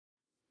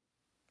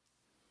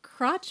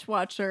crotch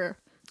watcher.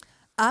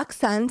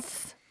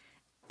 Accents.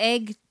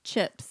 Egg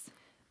chips.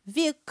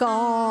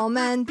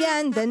 Willkommen,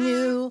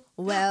 bienvenue,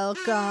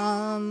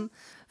 welcome.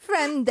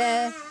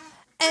 Fremde,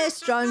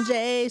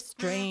 étranger,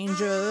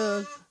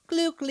 stranger.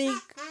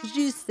 Glücklich,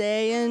 je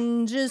sais,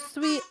 and je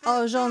suis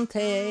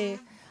enchanté.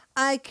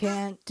 I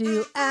can't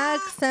do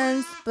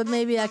accents, but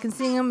maybe I can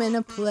sing them in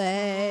a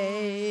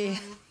play.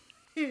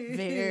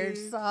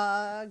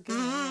 Versagen.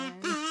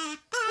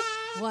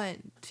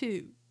 1,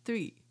 2,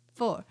 3,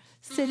 4.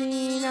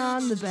 Sitting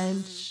on the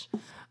bench.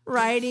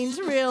 Writing's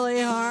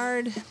really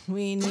hard.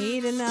 We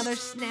need another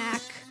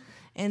snack.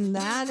 And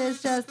that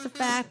is just a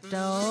fact.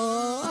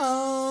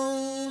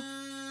 Oh.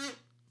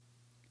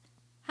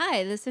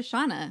 Hi, this is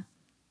Shauna.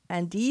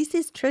 And this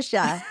is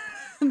Trisha.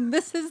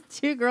 This is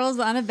Two Girls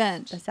on a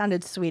Bench. That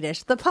sounded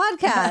Swedish. The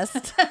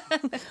podcast.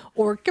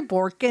 Orka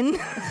Borken.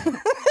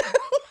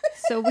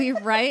 So we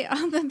write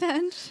on the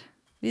bench.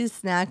 We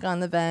snack on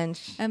the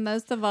bench. And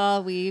most of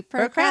all, we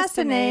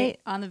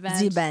procrastinate on the bench.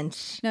 The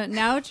bench. No,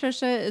 now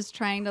Trisha is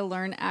trying to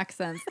learn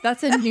accents.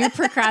 That's a new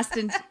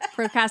procrastination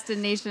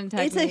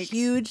technique. It's a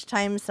huge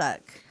time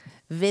suck.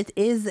 It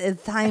is a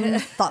time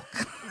suck.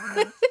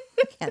 I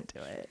can't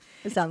do it.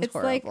 It sounds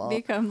horrible. Like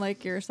become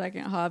like your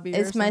second hobby.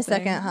 It's my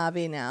second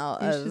hobby now.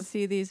 You should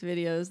see these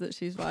videos that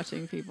she's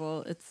watching,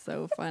 people. It's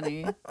so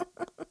funny.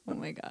 Oh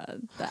my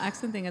God. The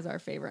accent thing is our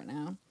favorite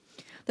now.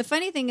 The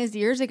funny thing is,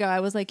 years ago, I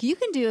was like, you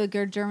can do a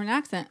good German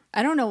accent.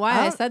 I don't know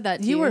why I said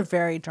that to you. You were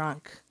very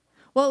drunk.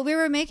 Well, we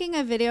were making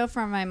a video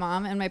for my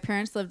mom, and my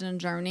parents lived in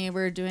Germany. We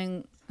were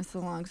doing, it's a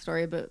long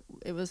story, but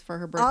it was for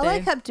her birthday. All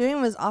I kept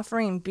doing was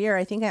offering beer.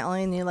 I think I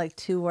only knew like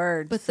 2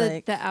 words. But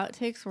the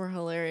outtakes were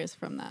hilarious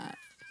from that.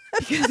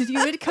 Because you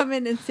would come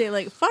in and say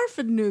like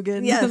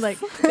Farfennugen. Yes. Like,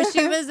 but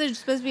she was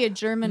supposed to be a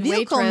German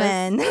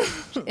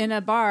waitress in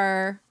a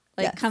bar,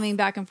 like coming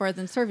back and forth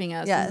and serving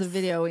us. Yes. It was a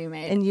video we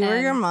made. And you were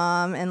your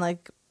mom, and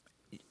like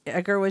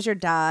Edgar was your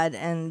dad,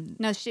 and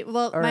my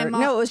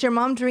mom. No, it was your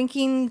mom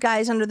drinking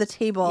guys under the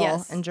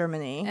table in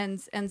Germany.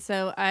 And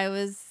so I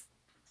was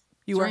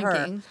drinking. Were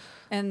her.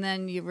 And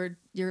then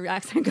your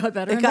accent got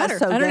better and got better.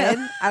 So good.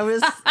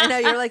 I know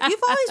you're like,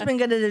 you've always been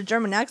good at a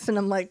German accent.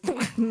 I'm like,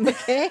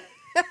 okay.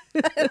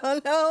 I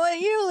don't know what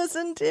you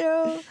listen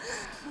to.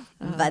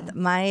 But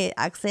my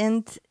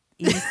accent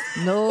is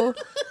no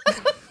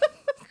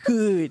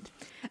good.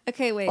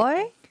 Okay, wait.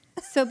 Or?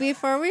 So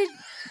before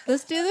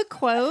let's do the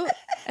quote,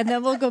 and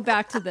then we'll go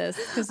back to this.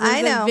 Because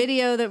there's a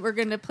video that we're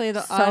going to play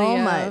the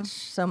audio.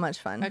 So much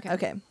fun.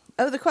 Okay.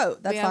 Oh, the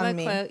quote. That's on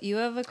me. Quote. You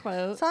have a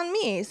quote. It's on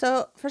me.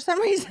 So for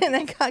some reason,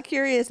 I got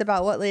curious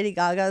about what Lady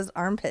Gaga's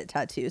armpit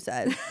tattoo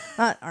said.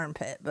 Not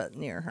armpit, but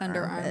near her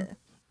underarm.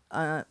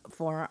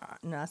 Forearm.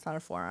 No, that's not a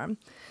forearm.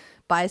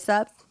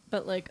 Bicep.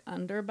 But like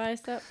under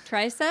bicep.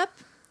 Tricep?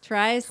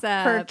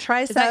 Tricep. Her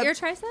tricep. Is that your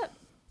tricep?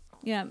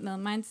 Yeah, no,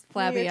 mine's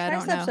flabby. Yeah, I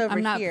don't know.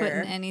 I'm not here.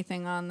 putting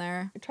anything on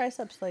there. Your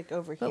tricep's like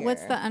over here. But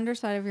what's the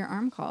underside of your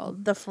arm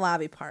called? The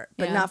flabby part,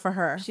 but not for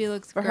her. She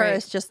looks for great. her.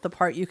 It's just the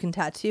part you can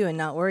tattoo and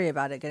not worry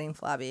about it getting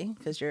flabby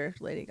because you're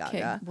Lady Gaga.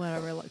 Okay,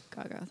 whatever,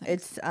 Gaga.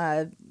 Thanks. It's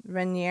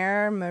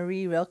Renier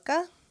Marie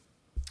Rilke.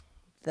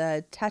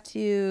 The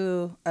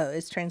tattoo. Oh,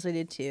 it's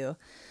translated to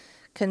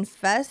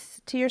confess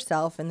to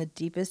yourself in the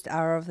deepest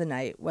hour of the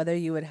night whether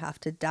you would have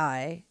to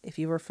die if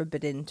you were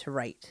forbidden to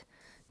write.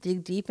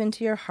 Dig deep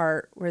into your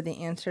heart where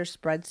the answer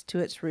spreads to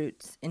its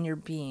roots in your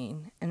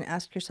being and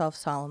ask yourself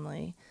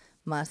solemnly,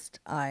 must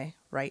I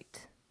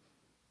write?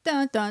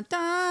 Dun, dun,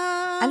 dun.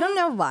 I don't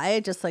know why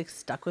it just like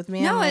stuck with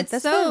me. No, like, it's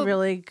that's so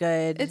really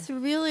good. It's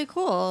really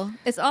cool.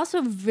 It's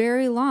also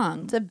very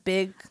long. It's a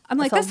big. I'm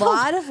like, that's a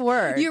lot of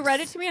words. You read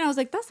it to me, and I was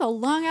like, that's a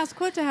long ass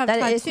quote to have. That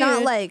tattooed. It's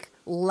not like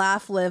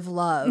laugh, live,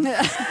 love,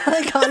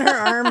 like on her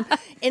arm.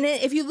 And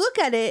if you look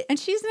at it, and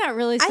she's not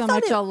really so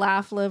much a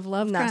laugh, live,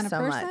 love kind of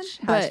person. Not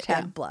so much.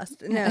 Hashtag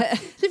blessed. No.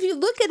 So if you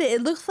look at it,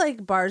 it looks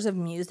like bars of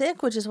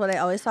music, which is what I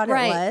always thought it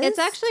was. It's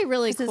actually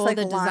really cool. Like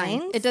the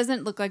lines. Design. It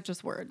doesn't look like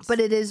just words, but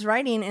it is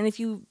writing. And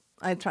if you,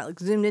 I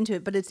zoomed into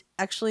it, but it's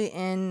actually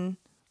in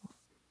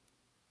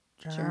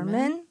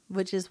German,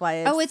 which is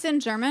why it's in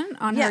German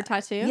on her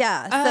tattoo?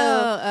 Yeah.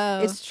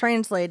 So it's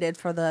translated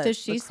for the Does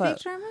she speak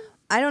German?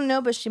 I don't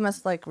know, but she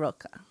must like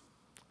Rilke.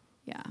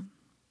 Yeah.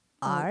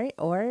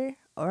 Rilke.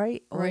 I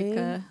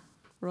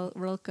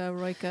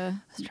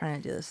was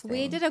trying to do this thing.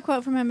 We did a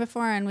quote from him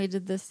before, and we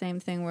did the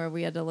same thing where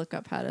we had to look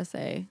up how to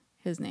say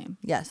his name.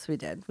 Yes, we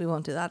did. We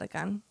won't do that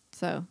again.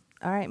 So.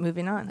 All right,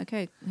 moving on.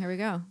 Okay, here we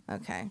go.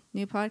 Okay.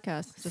 New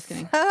podcast. Just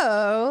kidding.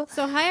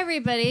 So hi,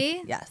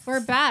 everybody. Yes. We're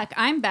back.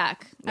 I'm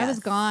back. Yes. I was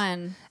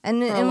gone for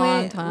a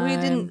long time. We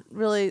didn't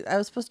really, I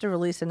was supposed to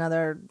release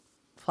another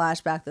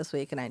flashback this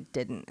week, and I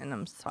didn't, and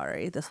I'm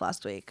sorry this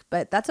last week,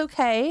 but that's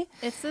okay.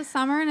 It's the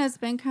summer, and it's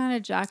been kind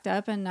of jacked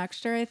up, and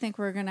next year I think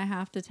we're going to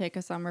have to take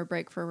a summer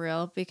break for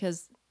real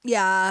because...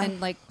 Yeah,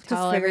 and like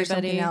tell everybody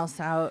something else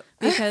out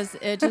because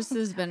it just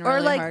has been really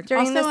or like hard.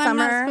 During also, the summer, I'm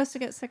not supposed to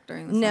get sick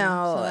during the summer.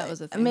 No, so that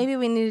was a thing. Maybe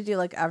we need to do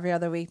like every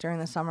other week during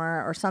the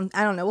summer or something.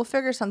 I don't know. We'll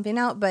figure something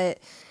out. But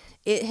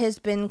it has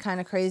been kind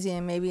of crazy,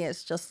 and maybe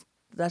it's just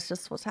that's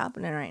just what's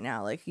happening right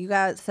now. Like you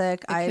got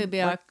sick. I could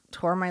be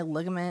tore my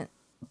ligament.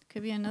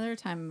 Could be another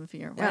time of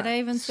year. Why Yeah. did I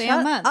even say Shut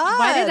a month? up.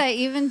 Why did I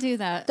even do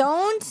that?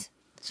 Don't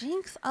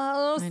jinx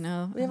us. I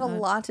know. We have a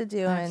lot to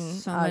do I have in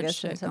so much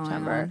August and shit going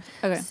September.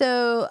 on. Okay.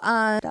 So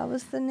that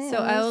was the news. So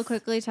I will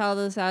quickly tell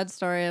the sad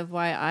story of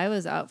why I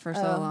was out for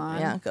so long.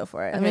 Yeah, go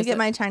for it. Okay, I'm gonna so- get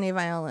my tiny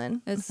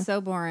violin. It's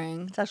so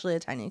boring. It's actually a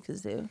tiny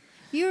kazoo.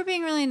 You were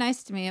being really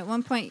nice to me. At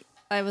one point,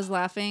 I was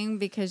laughing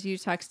because you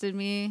texted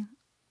me.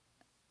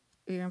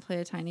 You're going to play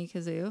a tiny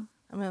kazoo?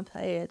 I'm gonna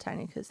play a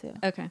tiny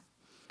kazoo. Okay.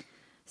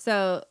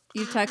 So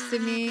you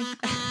texted me.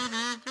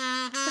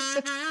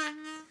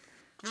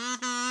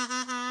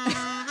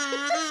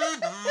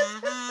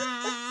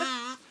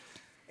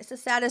 It's the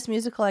saddest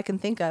musical I can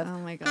think of. Oh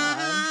my God.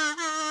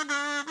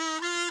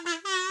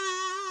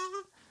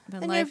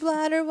 Then And your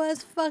bladder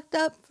was fucked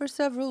up for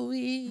several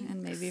weeks.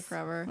 and maybe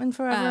forever. And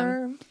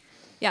forever.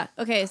 Yeah.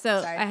 Okay.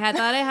 So Sorry. I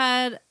thought I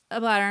had a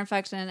bladder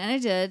infection, and I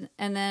did.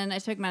 And then I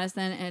took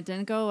medicine, and it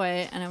didn't go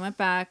away. And I went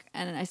back,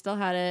 and I still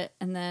had it.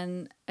 And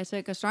then I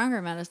took a stronger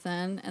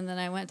medicine, and then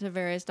I went to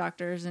various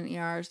doctors and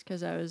ERs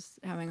because I was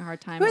having a hard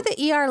time. We were at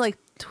the ER like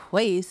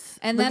twice.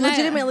 And like, then I-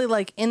 legitimately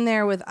like in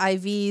there with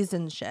IVs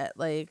and shit.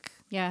 Like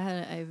Yeah, I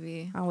had an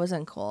IV. I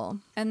wasn't cool.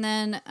 And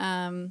then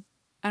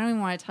I don't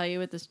even want to tell you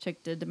what this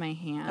chick did to my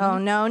hand. Oh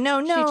no.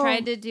 She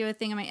tried to do a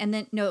thing on my, and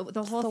then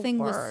the whole the thing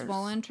was worst.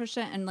 swollen,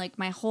 Trisha, and like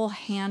my whole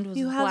hand was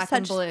You have black such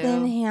and blue.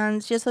 thin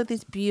hands. She has like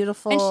these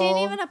beautiful. And she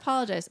didn't even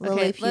apologize. Okay,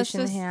 let's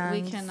Lilliputian just, we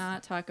hands.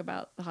 cannot talk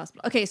about the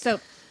hospital. Okay, so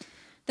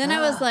then I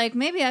was like,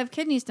 maybe I have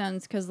kidney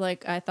stones because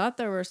like I thought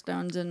there were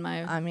stones in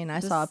my. I mean,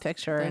 I this- saw a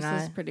picture This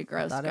and is pretty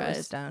gross, thought it was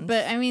guys. stones.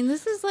 But I mean,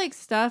 this is like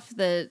stuff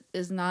that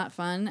is not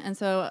fun. And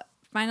so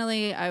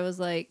finally, I was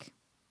like,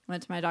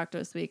 went to my doctor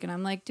this week, and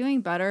I'm like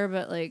doing better,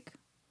 but like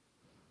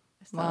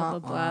I still have a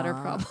bladder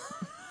problem.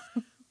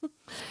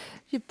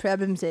 your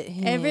problems at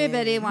home.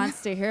 Everybody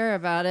wants to hear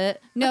about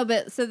it. No,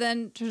 but so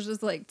then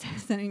Trisha's like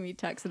sending me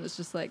texts, and it's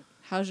just like,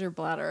 "How's your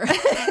bladder?"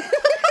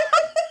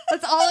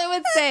 That's all it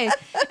would say.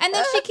 And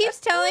then she keeps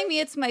telling me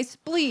it's my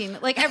spleen.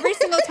 Like every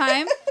single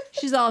time,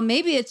 she's all,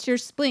 maybe it's your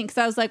spleen. Because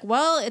I was like,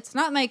 well, it's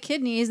not my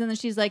kidneys. And then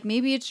she's like,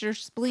 maybe it's your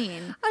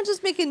spleen. I'm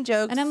just making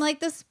jokes. And I'm like,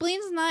 the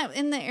spleen's not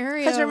in the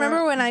area. Because remember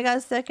where- when I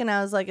got sick and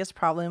I was like, it's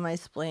probably my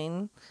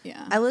spleen.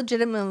 Yeah. I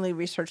legitimately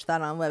researched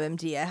that on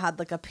WebMD. I had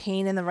like a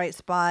pain in the right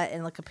spot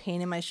and like a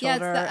pain in my Yeah, it's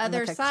shoulder the and other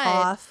like a side.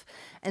 cough.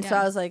 And so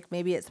Yeah. I was like,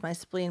 maybe it's my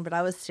spleen, but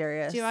I was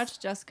serious. Do you watch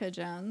Jessica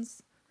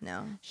Jones?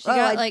 No. She Oh,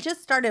 got, I like-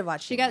 just started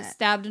watching She got it.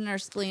 stabbed in her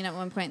spleen at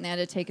one point, and they had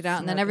to take it out.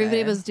 And then Okay.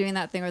 everybody was doing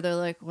that thing where they're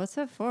like, "What's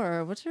it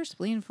for? What's your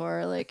spleen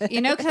for?" Like, you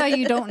know, how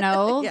you don't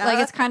know. Yeah. Like,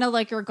 it's kind of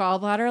like your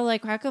gallbladder,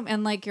 like how come,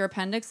 and like your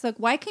appendix. Like,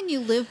 why can you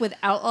live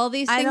without all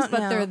these I things, don't but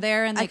know. they're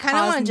there and I they kinda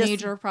cause wanna just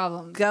major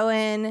problems? Go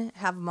in,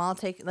 have them all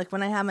taken. Like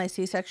when I had my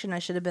C-section, I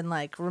should have been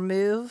like,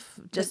 remove,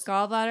 Just just the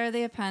gallbladder,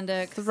 the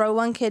appendix. throw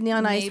one kidney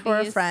on ice maybe for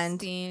a friend.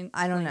 spleen.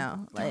 I don't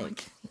know.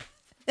 Like,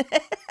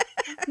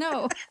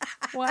 No,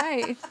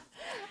 why?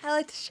 I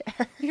like to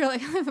share. You're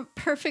like, I have a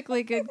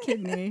perfectly good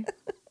kidney.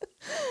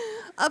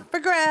 Up for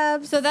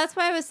grabs. So that's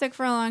why I was sick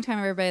for a long time,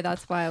 everybody.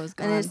 That's why I was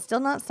gone. And it's still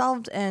not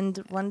solved, and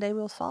one day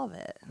we'll solve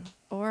it.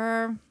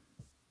 Or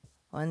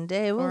One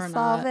day we'll Or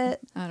solve not. it.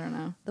 I don't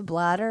know. The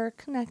bladder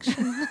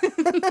connection.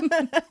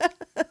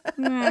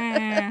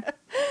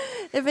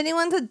 If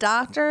anyone's a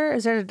doctor,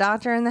 is there a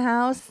doctor in the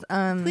house?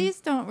 Please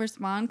don't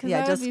respond because yeah,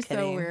 that would just be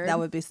kidding. so weird. That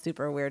would be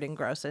super weird and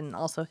gross, and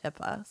also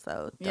HIPAA.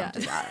 So don't Yeah.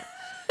 do that.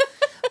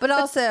 But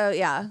also,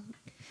 yeah,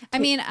 I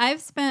mean,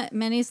 I've spent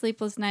many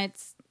sleepless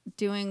nights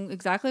doing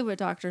exactly what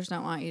doctors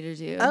don't want you to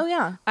do. oh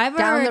yeah, I've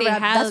Down the already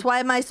rabbit- had. That's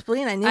why my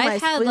spleen. I knew my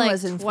I've had spleen like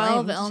was 12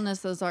 inflamed.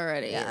 illnesses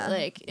already, Yeah,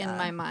 like in yeah.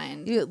 my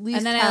mind. You at least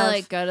and then I have-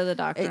 like go to the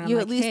doctor. And You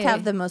I'm at like, least hey,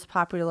 have the most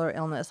popular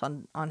illness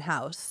on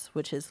house,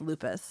 which is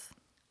lupus.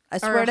 I or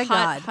swear to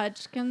God,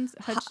 Hodgkins,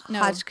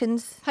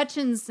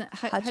 Hodgkins,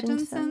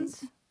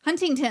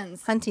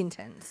 Huntington's.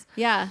 Huntington's.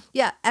 Yeah,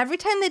 Yeah, every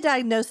time they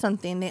diagnose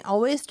something, they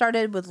always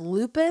started with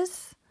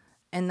lupus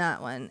and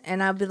that one,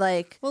 and I'd be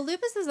like, well,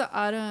 lupus is an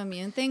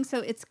autoimmune thing, so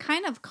it's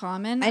kind of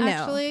common. I know,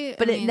 actually,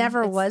 but I it mean,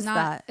 never it's was not,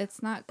 that.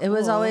 It's not. it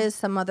was cool. always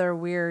some other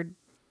weird.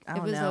 I It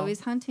don't was know,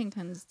 always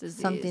Huntington's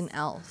disease. something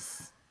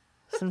else.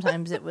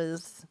 Sometimes it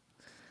was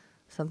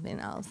something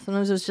else.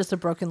 Sometimes it was just a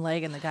broken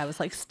leg, and the guy was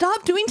like,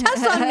 "Stop doing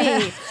tests on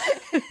me."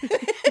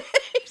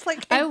 He's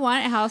like, I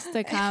want House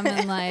to come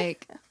and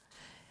like.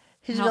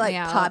 he'll help be me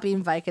like out.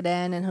 popping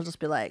Vicodin, and he'll just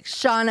be like,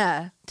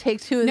 "Shauna,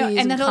 take 2 of these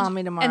and call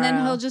me tomorrow." and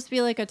then he'll just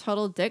be like a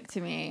total dick to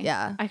me.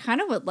 Yeah. I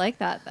kind of would like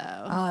that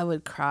though. Oh, I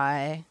would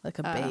cry like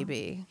a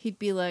baby. He'd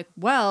be like,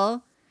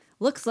 "Well,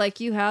 looks like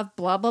you have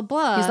blah blah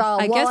blah. He's all,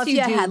 I well, guess if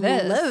you do had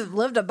this."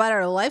 lived a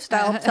better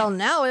lifestyle till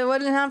now, we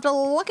wouldn't have to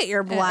look at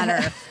your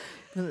bladder.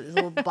 This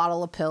little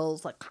bottle of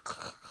pills, like.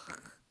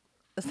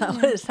 That's not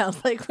what it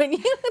sounds like when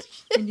you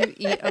When you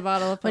eat a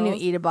bottle of pills. when you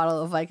eat a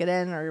bottle of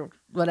Vicodin or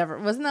whatever.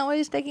 Wasn't that what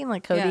he's taking?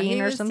 Like Yeah, codeine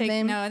he or was something?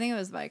 taking- no, I think it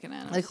was Vicodin.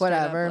 It was Like straight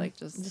up, whatever. like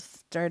just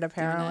stirred up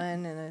doing it.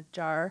 heroin in a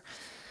jar.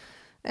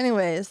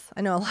 Anyways,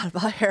 I know a lot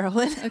about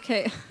heroin.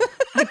 okay.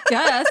 I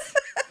guess.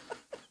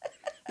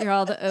 You're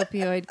all the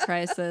opioid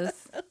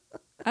crisis.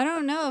 I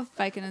don't know if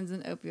Vicodin's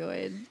an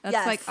opioid. That's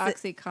Yes. like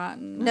Oxycontin.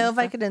 No, and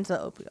stuff. Vicodin's an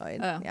opioid.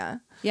 Oh. Yeah.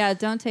 Yeah,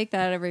 don't take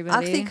that,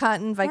 everybody.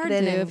 Oxycontin, Or Vicodin, do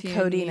and if you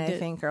codeine, need I it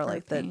think, are for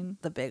like pain.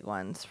 the big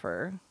ones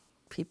for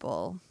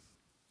people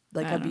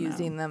like I don't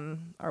abusing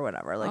them or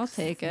whatever. Like I'll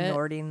take it.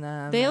 snorting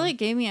them. They and like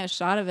gave me a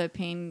shot of a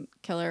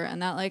painkiller,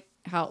 and that like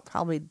helped.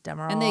 probably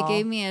Demerol. And they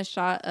gave me a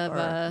shot of or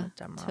a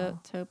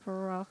Demerol.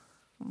 topiral.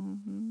 I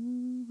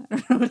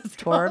don't know what it's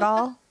called.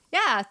 Toradol.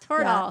 Yeah,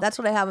 Toradol. Yeah, that's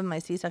what I have in my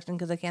C-section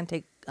because I can't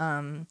take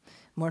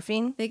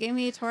morphine. They gave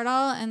me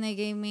Toradol, and they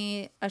gave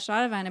me a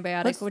shot of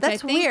antibiotic, That's- which I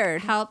that's think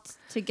weird. helped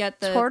to get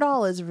the.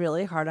 Toradol is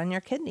really hard on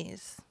your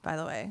kidneys, by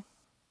the way.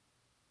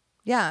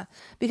 Yeah,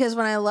 because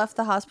when I left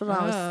the hospital,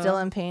 I was still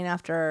in pain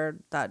after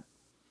that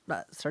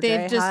surgery They've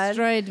I had.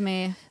 destroyed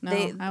me. No,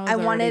 They- I, was I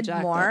already wanted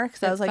jacked more, up.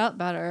 'cause I was It like- felt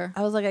better.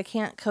 I was like, I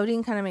can't.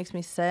 Codeine kind of makes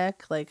me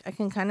sick. Like I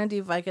can kind of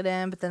do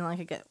Vicodin, but then like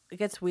it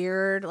gets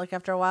weird. Like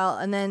after a while,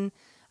 and then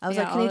I was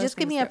Yeah, like, can all you those just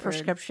give things me a get weird.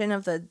 prescription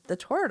of the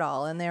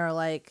Toradol? And they were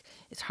like,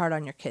 it's hard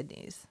on your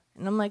kidneys.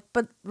 And I'm like,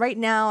 but right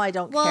now I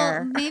don't Well,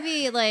 care.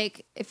 maybe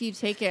like if you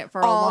take it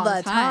for a All long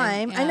the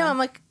time. I know. yeah. I'm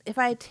like, if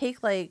I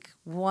take like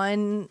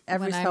one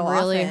every When so I'm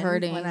really often,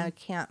 hurting. when I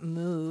can't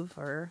move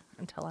or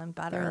until I'm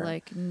better, They're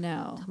like,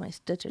 no. until my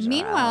stitches. are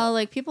Meanwhile, out.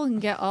 like people can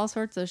get all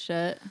sorts of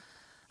shit.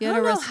 You I had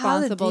a don't know how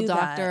to responsible do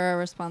doctor, that. a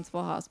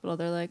responsible hospital.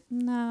 They're like,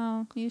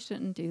 no, you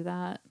shouldn't do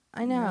that.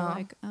 I And you're know.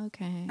 like,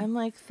 okay, I'm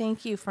like,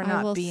 thank you for I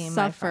not will being my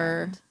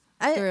suffer friend.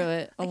 I, through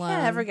it I alone.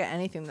 can't ever get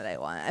anything that I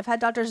want. I've had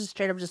doctors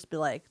straight up just be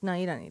like, no,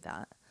 you don't need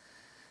that.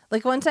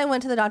 Like once I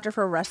went to the doctor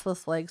for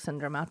restless leg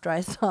syndrome after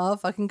I saw a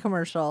fucking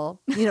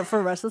commercial,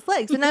 for restless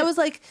legs. And I was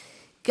like,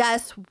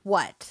 guess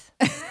what?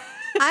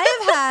 I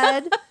have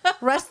had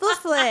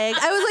restless leg.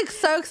 I was like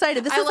so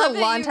excited. This I was love a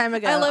that long you- time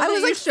ago. I love I that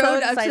was you like so showed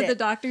up to excited. the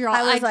doctor. You're all,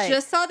 I was like,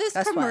 just saw this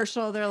guess what?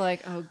 commercial. They're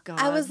like, oh god.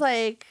 I was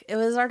like, it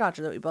was our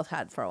doctor that we both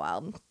had for a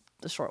while,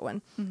 the short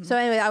one. So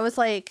anyway, I was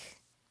like,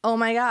 oh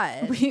my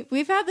God.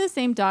 We've had the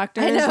same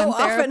doctors I know, and off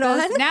and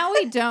therapists. on. Now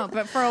we don't,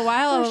 but for a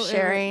while, We're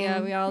sharing.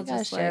 Yeah, we all You gotta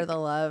just share like, the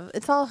love.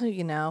 It's all who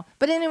you know.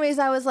 But anyways,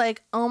 I was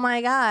like, oh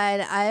my God,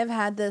 I have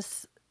had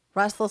this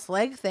restless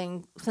leg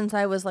thing since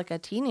I was like a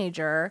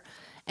teenager.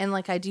 And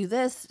like I do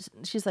this.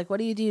 She's like, what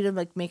do you do to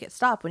like make it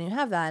stop when you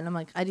have that? And I'm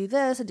like, I do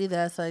this,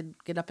 I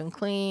get up and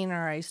clean,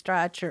 or I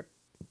stretch or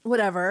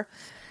whatever.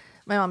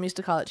 My mom used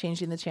to call it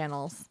changing the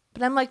channels.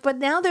 But I'm like, but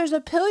now there's a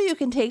pill you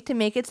can take to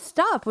make it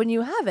stop when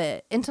you have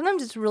it. And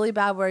sometimes it's really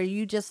bad where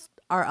you just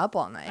are up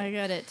all night. I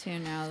get it too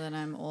now that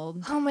I'm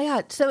old. Oh my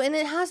God. So, and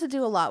it has to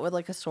do a lot with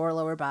like a sore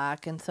lower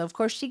back. And so, of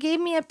course, she gave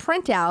me a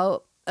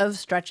printout of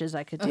stretches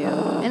I could do.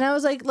 And I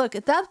was like, look,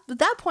 at that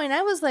point,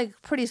 I was like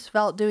pretty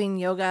svelte doing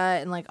yoga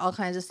and like all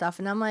kinds of stuff.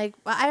 And I'm like,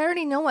 well, I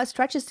already know what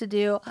stretches to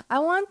do. I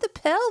want the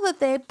pill that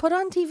they put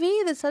on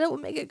TV that said it would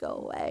make it go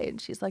away.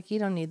 And she's like, you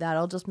don't need that.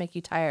 It'll just make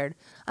you tired.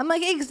 I'm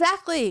like,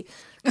 exactly.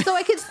 So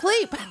I could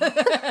sleep.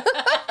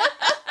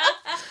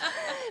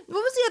 What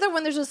was the other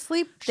one? There's a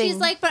sleep thing. She's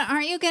like, but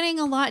aren't you getting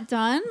a lot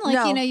done? Like,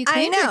 No, you I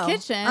cleaned your know.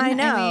 kitchen. I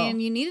know. I mean,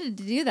 you needed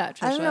to do that,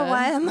 Trisha. I don't know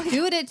why I'm like-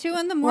 do it at 2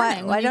 a.m.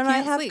 why when you don't I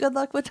can't have sleep. good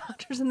luck with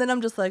doctors? And then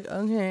I'm just like,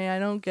 okay, I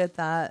don't get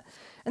that.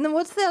 And then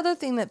what's the other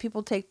thing that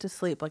people take to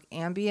sleep? Like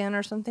Ambien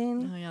or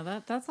something? Oh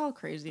yeah, that's all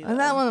crazy. And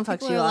that though. one fucks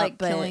People you are, up, like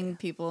but- killing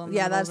people in the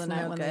Yeah, middle that's of the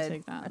night no when good. they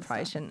take that. I and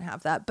probably stuff. shouldn't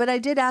have that. But I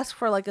did ask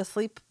for like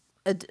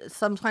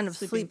some kind of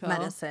Sleeping sleep pill.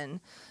 medicine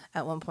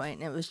at one point,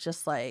 and it was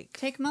just like,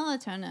 Take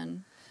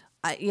melatonin.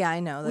 I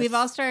know. We've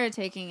all started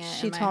taking it.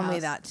 She in my told me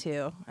house. that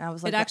too. I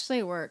was like, It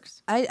actually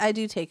works. I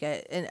do take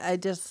it, and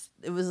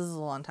it was a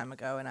long time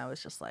ago, and I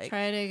was just like,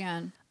 Try it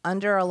again.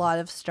 under a lot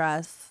of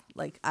stress.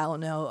 Like, I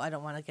don't know, I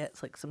don't want to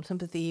get like some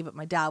sympathy, but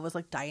my dad was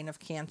like dying of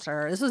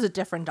cancer. This was a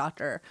different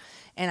doctor,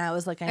 and I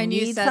was like, I And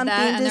need you said something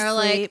that, and to they're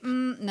sleep. like,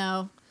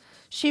 no.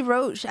 She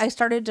wrote. I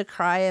started to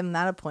cry in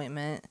that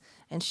appointment,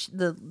 and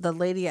the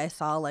lady I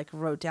saw like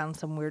wrote down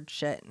some weird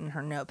shit in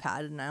her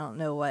notepad, and I don't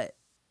know what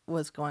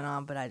was going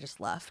on, but I just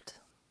left.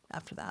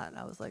 After that,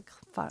 I was like,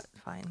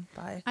 fine,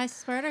 bye. I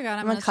swear to God,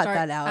 I'm gonna gonna cut start,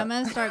 that out. I'm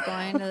gonna start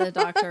going to the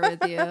doctor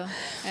with you,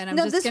 and I'm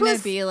No, just this gonna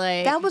was- be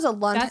like, that was a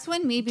long That's time-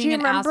 when me Do being you an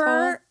remember-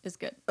 asshole is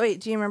good. Wait,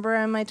 do you remember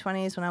in my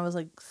 20s when I was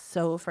like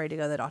so afraid to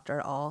go to the doctor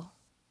at all?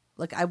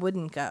 Like I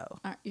wouldn't go.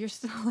 You're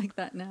still like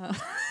that now.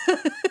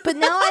 But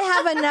now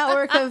I have a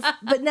network of.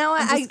 But now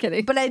I'm just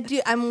kidding. But I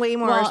do. I'm way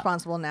more Well,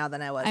 responsible now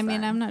than I was. I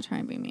mean, then. I'm not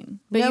trying to be mean,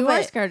 but No, you are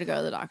but scared to go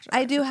to the doctor.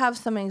 I do have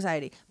some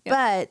anxiety. Yeah.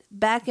 But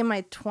back in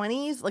my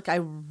 20s, like I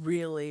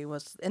really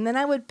was. And then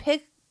I would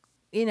pick,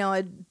 I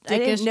didn't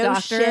Dickish know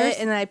doctors. shit.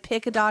 And then I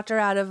pick a doctor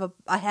out of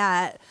a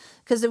hat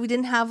because we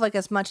didn't have like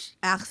as much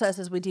access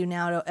as we do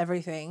now to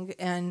everything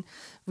and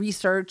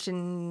research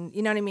and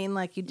you know what I mean?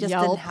 Like you just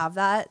Yelp. didn't have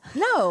that.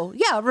 No.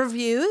 Yeah.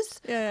 Reviews.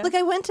 Yeah. Like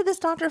I went to this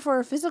doctor for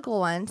a physical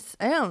once.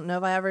 I don't know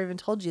if I ever even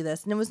told you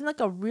this. And it was in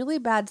like a really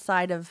bad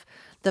side of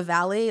the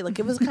valley. Like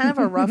it was kind of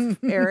a rough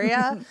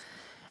area.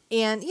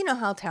 And you know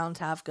how towns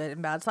have good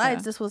and bad sides.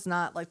 Yeah. This was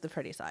not like the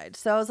pretty side.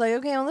 So I was like,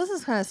 okay, well, this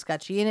is kind of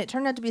sketchy. And it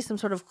turned out to be some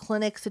sort of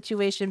clinic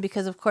situation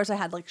because, of course, I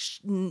had like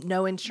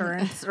no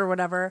insurance or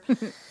whatever.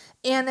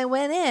 And I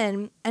went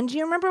in, and do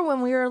you remember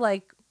when we were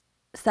like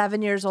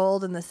 7 years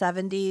old in the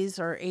 70s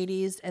or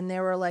 80s, and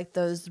there were like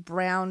those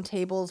brown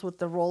tables with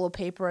the roll of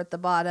paper at the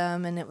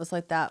bottom, and it was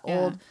like that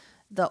Yeah.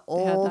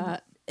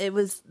 That. it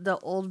was the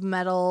old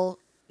metal.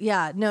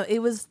 Yeah, no, it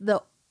was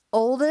the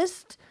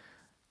oldest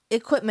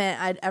equipment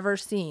I'd ever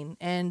seen,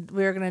 and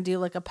we were gonna do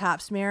like a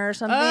pap smear or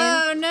something.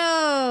 Oh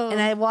no! And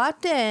I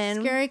walked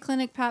in. Scary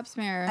Clinic pap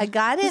smear. I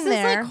got in this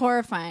there. This is like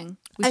horrifying.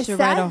 We I should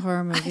sat- write a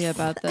horror movie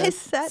about this. I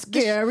sat-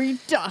 Scary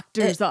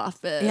doctor's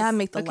office. Yeah,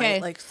 make the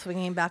light like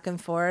swinging back and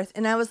forth,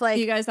 and I was like,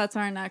 you guys, that's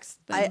our next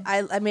thing.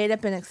 I made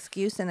up an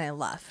excuse and I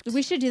left.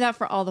 We should do that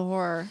for all the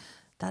horror.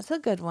 That's a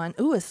good one.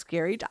 Ooh, a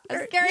scary doctor.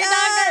 A scary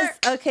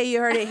doctor. Okay, you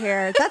heard it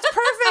here. That's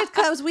perfect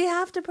because we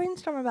have to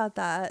brainstorm about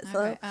that. So,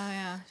 Okay. Oh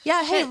yeah.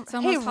 yeah. Shit, it's hey,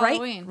 almost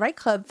Halloween. right,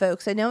 Club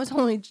folks. I know it's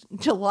only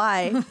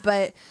July,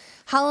 but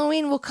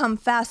Halloween will come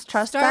fast.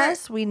 Trust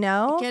us. We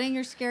know. Getting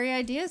your scary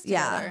ideas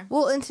together. Yeah.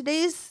 Well, and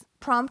today's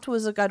prompt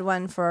was a good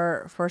one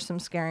for some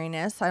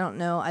scariness. I don't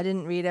know. I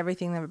didn't read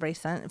everything that everybody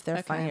sent, if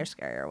they're funny or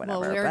scary or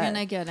whatever. Well, we're going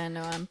to get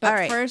into them. But all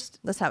right, first,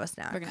 let's have a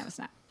snack. We're going to have a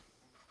snack.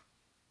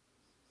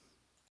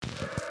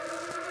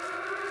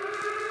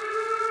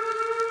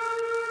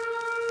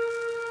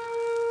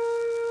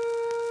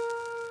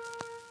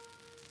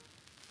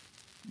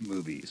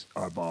 Movies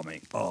are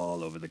bombing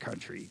all over the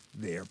country.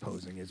 They are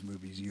posing as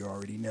movies you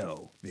already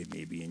know. They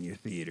may be in your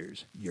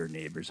theaters, your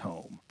neighbor's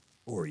home,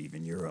 or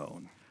even your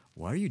own.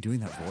 Why are you doing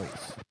that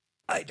voice?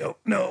 I don't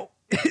know.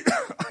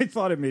 I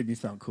thought it made me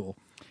sound cool.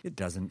 It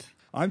doesn't.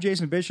 I'm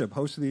Jason Bishop,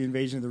 host of the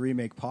Invasion of the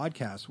Remake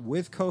podcast,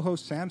 with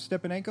co-host Sam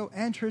Stepanenko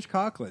and Trish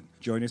Coughlin.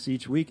 Join us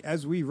each week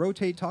as we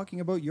rotate talking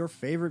about your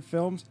favorite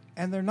films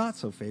and their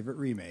not-so-favorite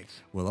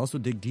remakes. We'll also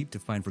dig deep to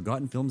find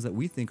forgotten films that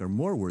we think are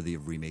more worthy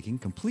of remaking,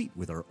 complete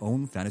with our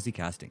own fantasy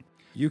casting.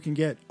 You can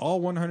get all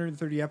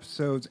 130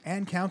 episodes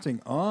and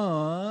counting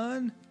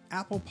on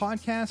Apple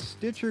Podcasts,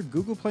 Stitcher,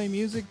 Google Play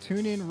Music,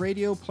 TuneIn,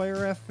 Radio,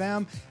 Player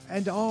FM,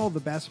 and all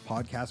the best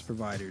podcast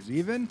providers,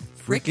 even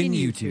Frickin'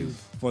 YouTube.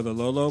 For the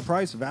low, low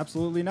price of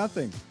absolutely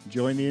nothing.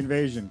 Join the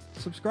invasion.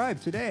 Subscribe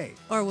today.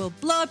 Or we'll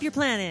blow up your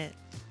planet.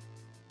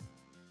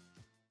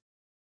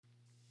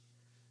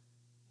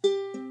 Give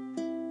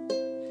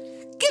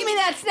me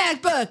that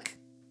snack book.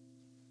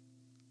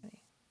 Okay.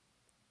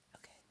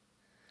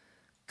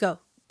 Go.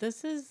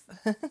 This is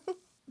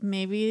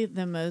maybe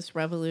the most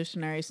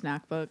revolutionary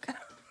snack book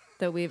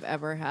that we've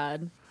ever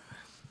had.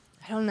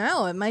 I don't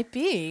know. It might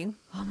be.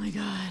 Oh my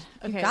God.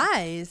 Okay.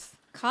 Guys.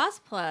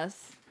 Cost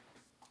Plus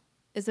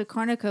is a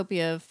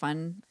cornucopia of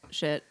fun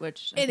shit,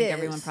 which I It think is.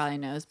 everyone probably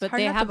knows. But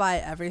Hard they not to have buy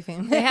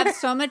everything. they have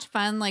so much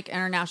fun, like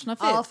international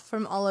food. all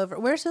from all over.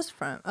 Where's this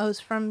from? Oh, it's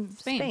from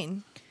Spain.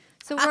 Spain.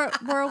 So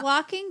we're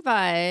walking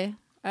by.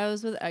 I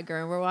was with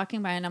Edgar, and we're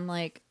walking by, and I'm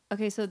like,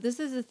 okay, so this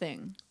is a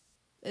thing.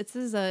 It's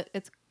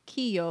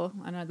Quillo.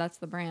 I know that's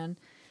the brand.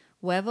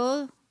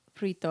 Huevo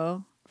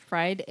frito,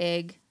 fried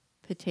egg,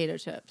 potato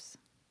chips.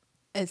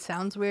 It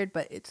sounds weird,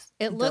 but it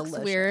looks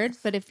delicious. weird,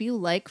 but if you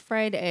like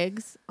fried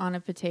eggs on a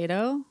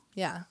potato,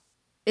 Yeah,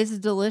 it's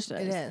delicious.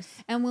 it is.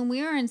 And when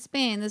we were in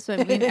Spain, this is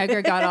when me and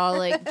Edgar got all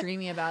like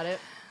dreamy about it.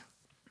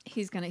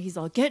 He's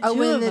all get two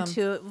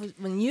of them.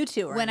 When you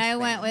two were When in I Spain.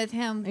 went with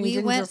him, And you we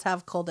didn't went. just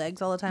have cold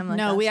eggs all the time. Like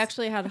No, us? we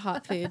actually had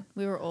hot food.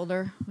 We were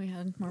older. We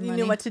had more You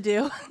money. knew what to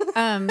do.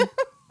 I'm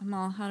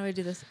all, how do I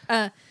do this?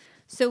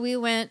 So we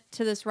went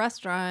to this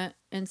restaurant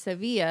in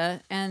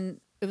Sevilla, and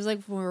it was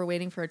like when we were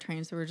waiting for a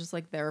train, so we were just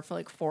like there for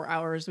like 4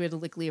 hours. We had to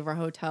like leave our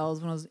hotels,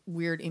 one of those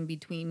weird in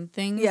between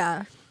things.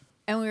 Yeah,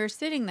 And we were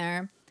sitting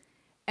there,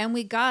 and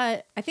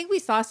I think we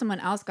saw someone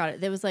else got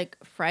it. There was like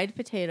fried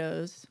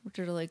potatoes, which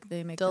are like,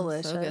 they make them so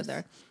Delicious. good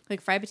there.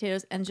 Like fried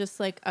potatoes and just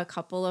like a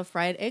couple of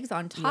fried eggs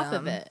on top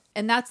of Yum. it.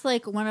 And that's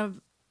like one of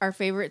our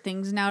favorite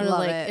things now to Love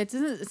like, it.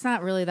 it's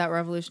not really that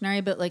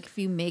revolutionary, but like if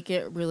you make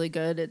it really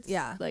good, it's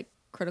like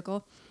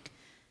critical.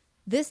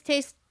 This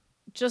tastes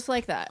just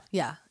like that.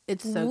 yeah.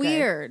 It's so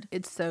Weird. Good.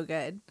 It's so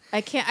good.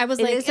 I was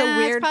It like, is a it's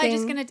weird probably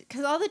just thing. gonna,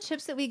 because all the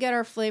chips that we get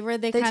are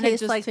flavored. They They kind of taste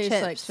just like taste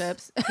chips. like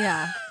chips.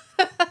 Yeah,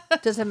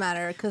 doesn't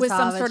matter With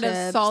some sort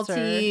of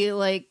salty,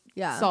 like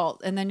Yeah.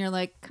 salt, and then you're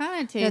like,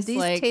 kind of tastes these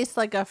like taste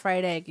like a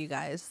fried egg, you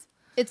guys.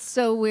 it's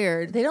so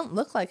weird. They don't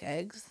look like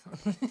eggs.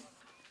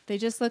 They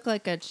just look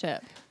like a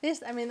chip.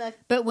 I mean, like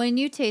But when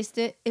you taste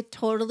it, it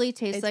totally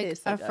tastes, It like,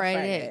 tastes a like fried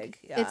egg.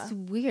 yeah. It's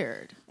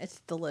weird it's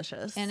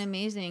delicious and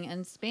amazing.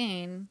 And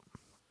Spain,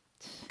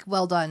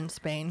 well done,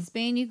 Spain.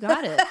 you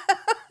got it.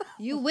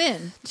 You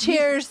win.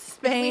 Cheers,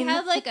 We Spain.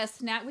 had like a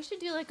snack. We should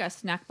do like a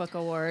snack book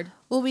award.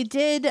 Well, we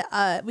did.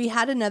 We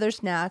had another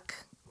snack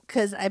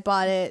because I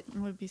bought it It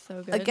would be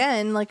so good.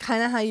 again, like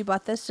kind of how you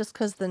bought this, just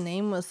because the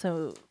name was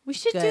so. we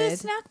should do a good.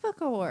 snack book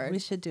award. We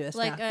should do a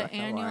like snack an book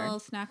annual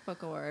award. snack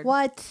book award.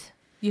 What?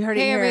 You heard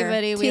it Hey here.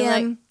 everybody,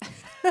 TM.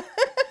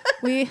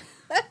 we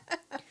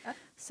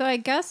so I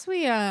guess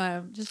we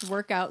just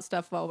work out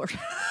stuff while we're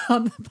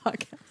on the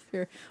podcast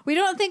here. We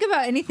don't think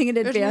about anything in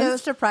There's advance. no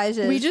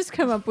surprises. We just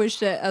come up with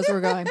shit as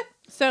we're going.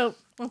 So,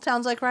 It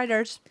sounds like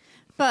writers.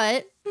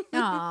 but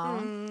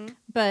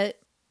but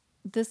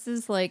this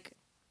is like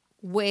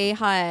way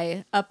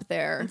high up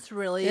there. It's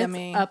really It's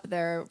yummy. up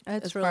there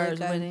It's as really far as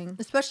good, winning.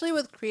 especially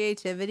with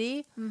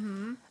creativity.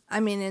 Mm-hmm. I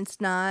mean,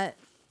 it's not.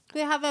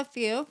 We have a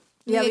few.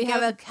 Yeah, we could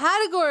have go- a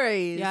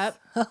categories. Yep.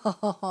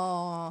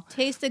 Oh,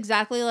 Tastes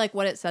exactly like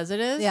what it says it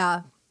is.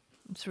 yeah,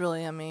 it's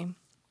really yummy.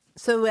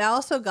 So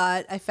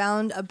I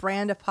found a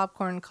brand of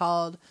popcorn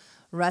called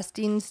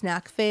Resting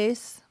Snack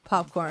Face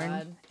popcorn,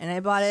 God. and I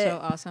bought it So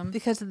awesome.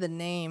 because of the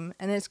name,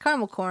 and it's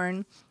caramel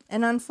corn.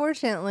 And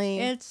unfortunately,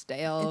 It's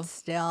stale. it's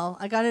stale.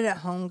 I got it at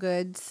Home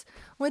Goods,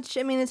 which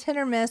I mean, it's hit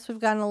or miss. We've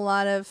gotten a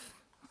lot of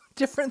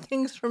different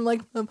things from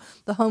like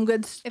the Home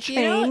Goods if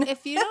chain.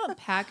 you don't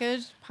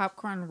package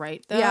popcorn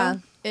right though, Yeah.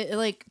 it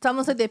like It's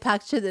almost like they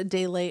packaged it a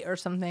day late or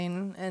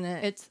something, and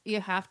it's you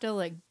have to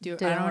like do. I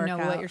Didn't don't work know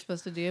out. what you're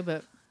supposed to do,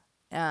 but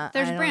yeah,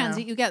 there's I don't brands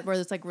know. that you get where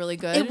it's like really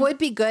good. It would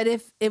be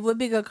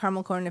good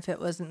caramel corn if it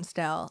wasn't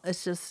stale.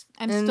 It's just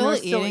I'm and still we're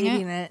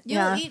eating it. You'll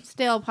Yeah, eat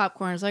stale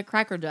popcorn. It's like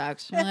Cracker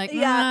Jacks. You're like,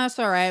 Yeah. it's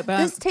all right, but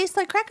this tastes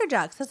like Cracker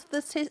Jacks. That's what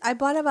this tastes. I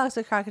bought a box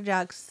of Cracker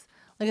Jacks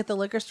like at the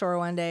liquor store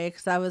one day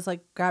because I was like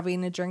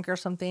grabbing a drink or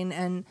something,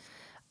 and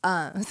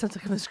it sounds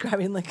like I was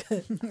grabbing like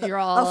you're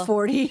all a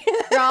 40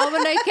 you're all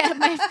when I get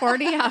my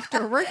 40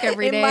 after work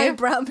every in day. my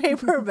brown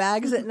paper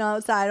bag sitting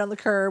outside on the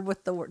curb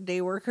with the day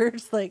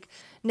workers. Like,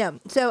 no.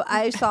 So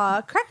I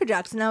saw Cracker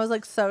Jacks and I was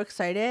like so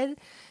excited.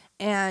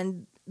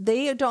 And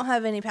they don't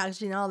have any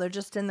packaging at all. They're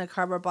just in the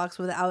cardboard box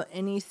without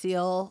any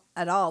seal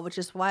at all, which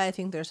is why I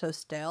think they're so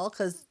stale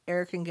because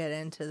air can get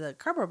into the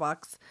cardboard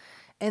box.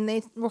 And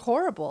they were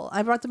horrible.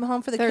 I brought them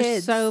home for the They're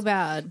kids. so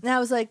bad. And I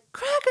was like,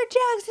 Cracker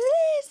Jacks, it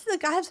is.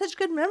 Like, I have such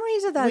good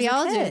memories of that. We as a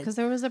all do kid. because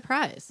there was a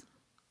prize.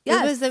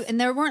 Yes. And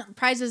there weren't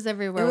prizes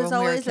everywhere. It was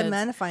when we were always a kids.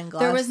 magnifying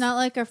glass. There was not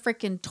like a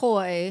freaking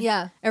toy.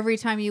 Yeah. Every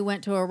time you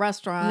went to a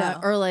restaurant, No.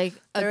 or like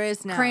There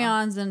is now.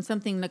 crayons and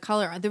something to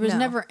color on. There was No.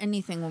 never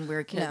anything when we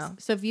were kids. No.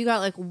 So if you got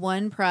like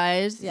one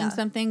prize Yeah. in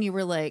something, you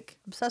were like,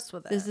 Obsessed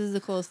with it. "This is the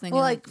coolest thing."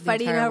 Well, in like the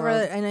fighting entire over.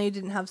 world. I know you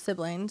didn't have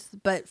siblings,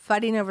 but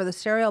fighting over the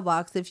cereal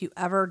box. If you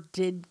ever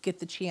did get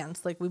the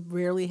chance, like we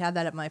rarely had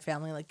that at my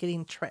family. Like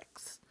getting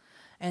tricks,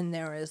 and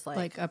there was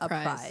like a a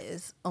prize.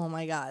 prize. Oh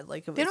my god!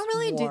 Like it They was don't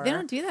really do. war. They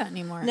don't do that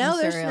anymore. No,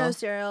 in there's cereal. no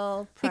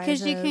cereal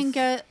because you can prizes.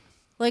 get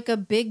like a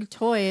big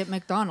toy at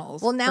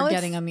McDonald's. Well, now for it's,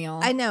 getting a meal.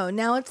 I know.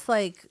 Now it's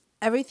like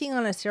everything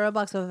on a cereal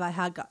box. If I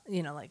had got,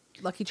 like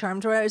Lucky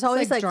Charms or whatever, it's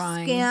always like like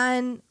drawing.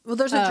 scan. Well,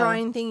 there's a Oh.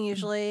 drawing thing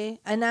usually,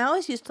 and I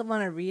always used to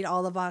want to read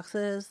all the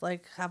boxes,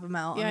 like have them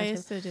out. Yeah, on I the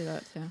used to do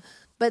that too.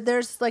 But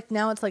there's like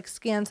now it's like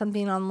scan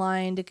something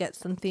online to get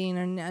something,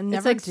 or I never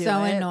It's like do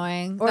so it.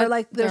 annoying. Or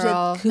like there's they're a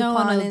all, no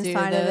one coupon will do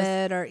inside of this.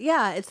 it, or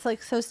it's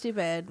like so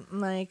stupid. I'm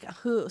like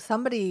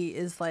somebody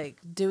is like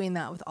doing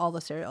that with all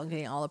the cereal and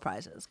getting all the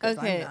prizes. 'Cause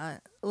Okay, I'm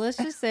not. let's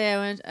just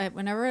say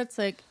whenever it's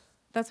like,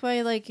 that's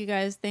why like you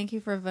guys, thank you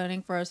for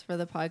voting for us for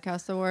the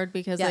podcast award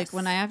because like Yes.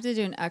 when I have to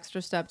do an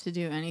extra step to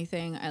do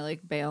anything, I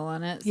like bail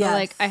on it. So Yes.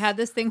 like I had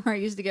this thing where I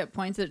used to get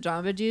points at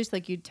Jamba Juice,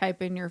 like you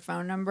type in your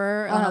phone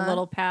number on a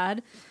little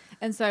pad,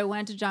 and so I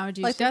went to Jamba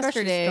Juice Like the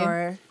grocery yesterday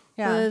store.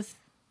 Yeah, with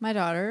my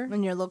daughter,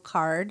 on your little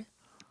card.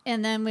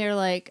 and then we were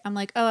like, I'm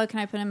like, oh, can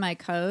I put in my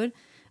code?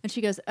 And she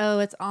goes, oh,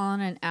 it's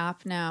on an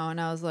app now, and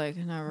I was like,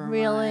 never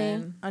Really,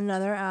 mind.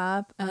 another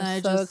app. And I'm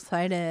I so just-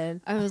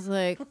 excited. I was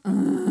like,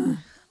 ugh.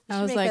 I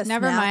Should was make like, a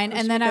never snack- mind. we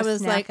And should then make I a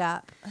was snack like,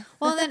 app.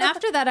 well, then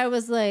after that, I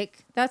was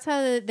like, that's how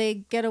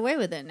they get away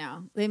with it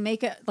now. They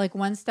make it like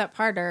one step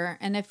harder.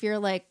 And if you're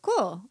like,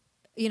 cool,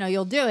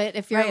 you'll do it.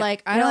 If you're Right.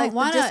 like, I You're don't like,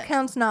 want the to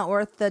discount's not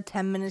worth the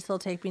 10 minutes it'll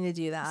take me to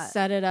do that.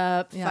 set it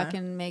up, Yeah.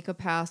 fucking make a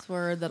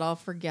password that I'll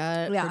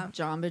forget Yeah. for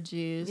Jamba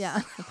Juice.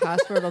 Yeah. The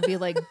password will be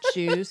like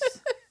juice.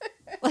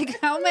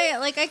 Like, how am I,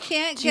 like, I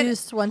can't get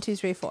Juice 1, 2,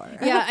 3, 4.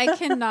 Yeah, I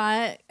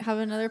cannot have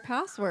another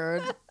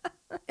password.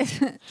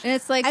 And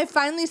it's like, I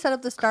finally set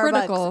up the Starbucks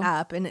Critical.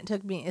 app, and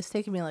it's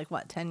taken me like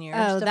what 10 years.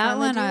 oh, to that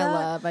finally one do I that.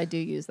 love. I do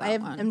use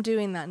that one. I'm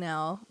doing that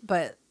now,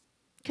 but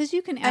Because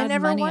you can add I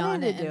never money on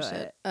wanted it to do and shit.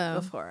 it Oh.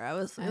 before. It I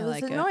was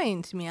like it.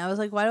 annoying to me. I was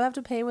like, why do I have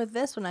to pay with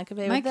this when I could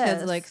pay My with this?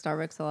 kids like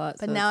Starbucks a lot.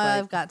 but so now it's like,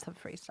 I've got some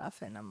free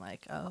stuff, and I'm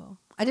like, oh,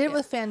 I did it Yeah.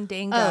 with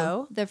Fandango.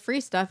 oh, the free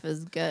stuff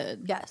is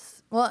good.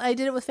 Yes. Well, I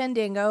did it with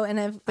Fandango, and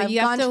I've But you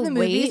have gone to to the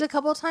movies wait. a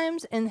couple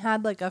times and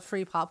had like a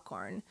free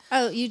popcorn.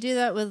 Oh, you do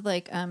that with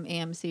like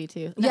AMC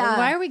too. Yeah. Now,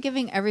 why are we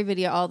giving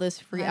everybody all this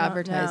free I don't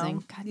advertising?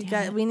 know. God You damn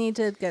got- it. we need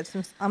to get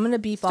some. I'm gonna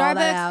beep all that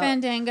Starbucks, out.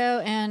 Fandango,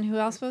 and who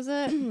else was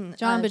it?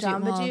 Jamba Juice.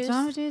 Jamba Well, Juice.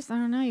 Jamba Juice. I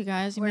don't know, you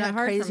guys. You We're made it not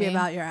hard for crazy me.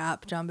 about your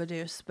app, Jamba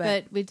Juice,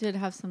 But we did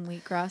have some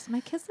wheatgrass. My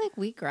kids like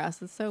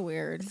wheatgrass. It's so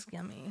weird. it's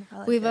yummy. I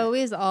like We've it.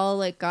 always all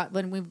like got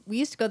when we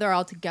used to go there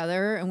all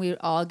together and we would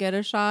all get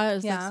a shot.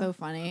 It's Yeah. like so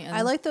funny. And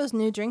I like those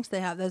new drinks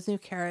they have. Those new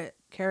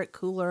carrot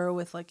cooler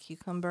with like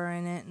cucumber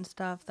in it and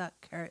stuff. That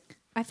carrot.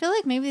 I feel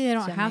like maybe they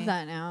don't Yummy. have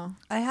that now.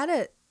 I had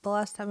it the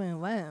last time we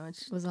went,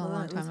 which Was a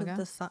long time ago?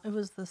 It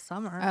was the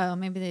summer. Oh,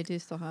 maybe they do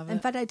still have In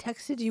it. fact, I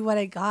texted you what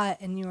I got,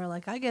 and you were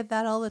like, "I get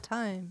that all the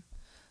time."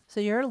 So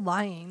you're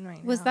lying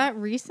right now. Was that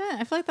recent?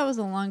 I feel like that was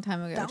a long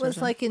time ago. That was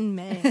Trisha. like in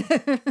May.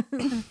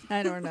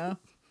 I don't know.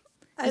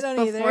 I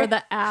don't before either.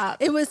 the app.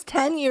 It was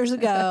 10 years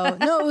ago.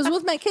 No, it was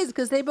with my kids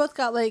because they both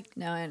got like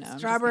No, I know. I'm just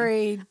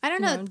strawberry. kidding. I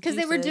don't know because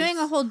they were doing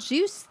a whole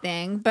juice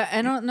thing, but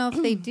I don't know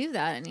if they do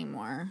that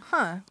anymore.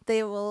 Huh.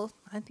 They will.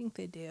 I think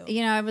they do.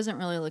 You know, I wasn't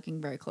really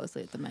looking very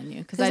closely at the menu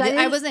because 'Cause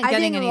I wasn't getting I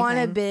didn't anything. want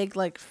a big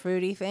like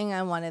fruity thing.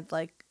 I wanted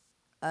like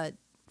a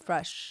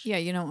fresh Yeah,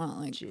 you don't want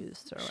like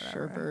juice or whatever.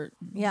 sherbet.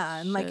 Yeah,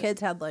 and my shit.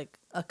 kids had like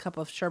a cup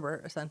of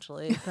sherbet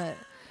essentially, but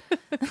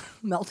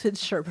melted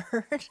sherbet.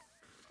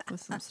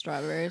 with some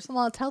strawberries.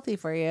 Well, it's healthy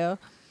for you.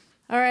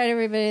 All right,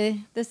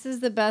 everybody. This is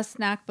the best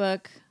snack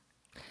book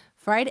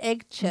Fried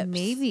egg chips.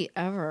 maybe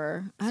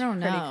ever. I don't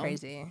pretty know.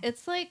 crazy.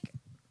 It's like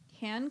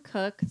hand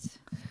cooked.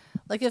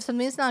 Like if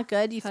something's not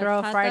good, you throw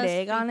a fried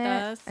egg on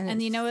it.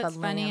 And you know what's it's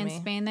suddenly funny? In yummy.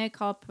 Spain, they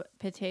call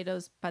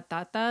potatoes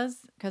patatas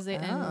because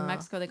in Oh.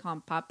 Mexico, they call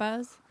them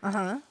papas,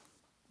 Uh-huh.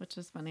 which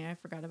is funny. I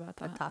forgot about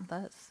that.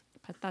 Patatas.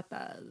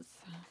 Patatas.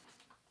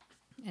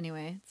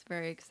 Anyway, it's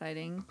very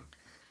exciting.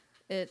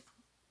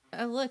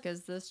 Oh, look,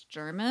 is this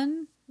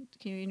German?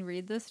 Can you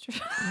read this?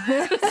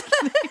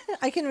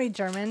 I can read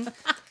German.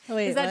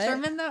 Wait, Is that what?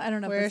 German though? I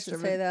don't know Where if it's does it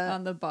German say that?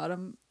 on the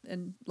bottom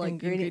and like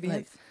Ingredient,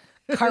 ingredients.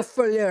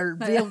 Kartoffeln,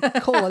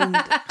 Willkohlen,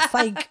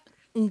 Feig,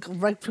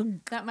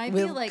 That might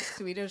be like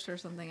Swedish or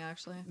something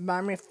actually. I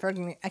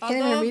can't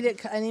even Although read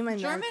it. I need my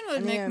German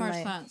would make more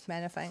sense.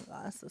 magnifying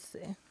glass. Let's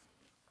see.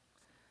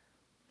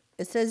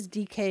 It says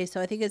DK, so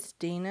I think it's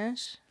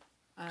Danish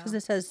because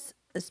it says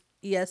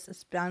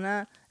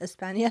España,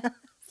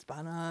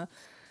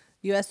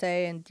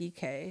 USA, and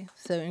DK.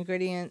 So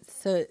ingredients.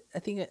 So I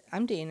think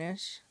I'm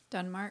Danish.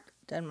 Denmark.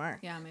 Denmark.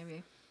 Yeah,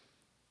 maybe.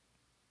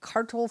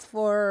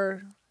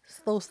 Kartoffel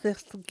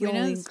We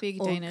don't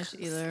speak Danish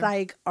either.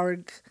 Steig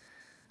arg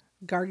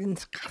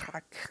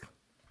Gardenskrak.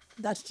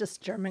 That's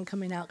just German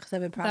coming out because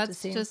I've been That's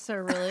practicing. just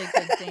a really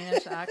good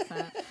Danish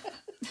accent.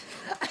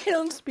 I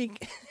don't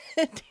speak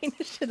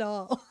Danish at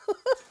all.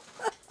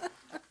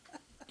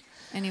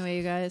 Anyway,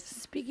 you guys.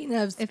 Speaking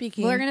of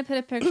speaking, We're going to put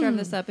a picture of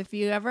this up. If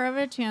you ever have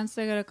a chance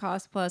to go to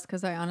Cost Plus,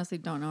 because I honestly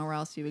don't know where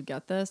else you would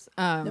get this.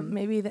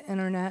 maybe the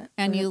internet.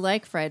 And you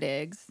like fried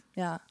eggs.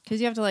 yeah. Because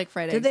you have to like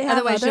fried eggs. Did they have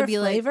Otherwise, other you'll be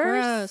like, flavors?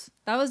 gross.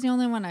 That was the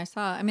only one I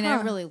saw. I mean, I Huh.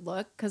 didn't really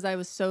look because I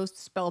was so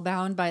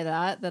spellbound by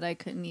that I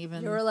couldn't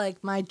even. You were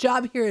like, my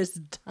job here is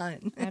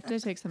done. I have to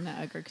take some to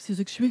Edgar because he's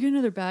like, should we get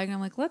another bag? And I'm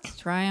like, let's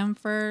try them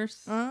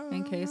first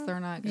in case they're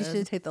not You good.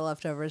 should take the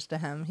leftovers to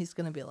him. He's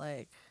gonna be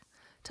like,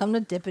 tell him to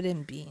dip it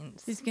in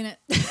beans. He's going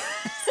to.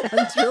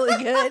 That's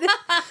really good.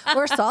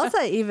 Or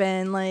salsa,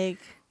 even like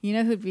You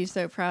know who'd be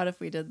so proud if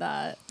we did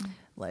that?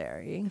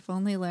 Larry. If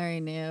only Larry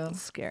knew.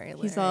 Scary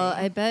Larry. He's all,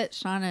 I bet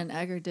Shauna and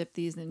Edgar dip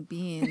these in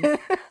beans.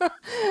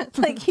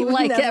 like he would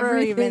like never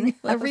everything, even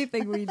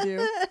everything we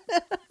do.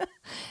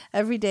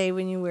 every day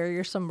when you wear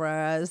your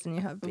sombreros and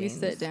you have We beans.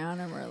 sit down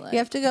and we're like, You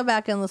have to go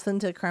back and listen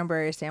to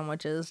Cranberry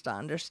Sandwiches to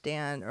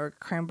understand, or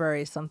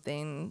Cranberry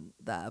something,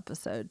 the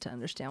episode to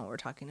understand what we're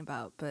talking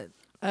about. But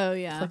oh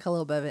yeah. it's like a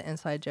little bit of an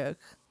inside joke.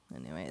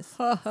 Anyways,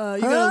 you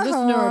gotta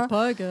listen to our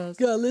podcast.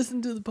 gotta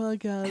listen to the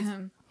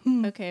podcast.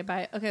 Okay,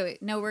 bye. Okay,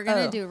 wait. No, we're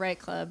gonna do Right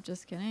Club.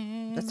 Just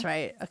kidding. That's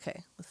right.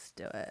 Okay, let's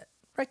do it.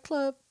 Right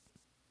Club.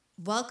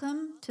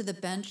 Welcome to the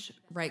Bench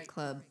Right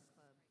Club.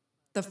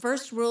 The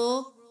first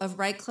rule of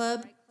Right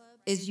Club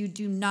is you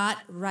do not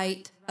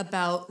write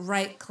about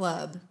Right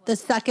Club. The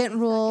second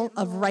rule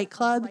of Right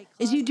Club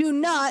is you do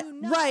not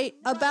write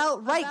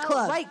about Right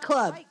Club. Right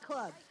Club.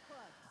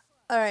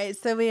 All right,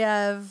 so we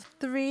have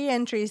 3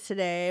 entries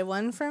today.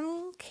 One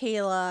from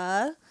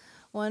Kayla,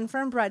 one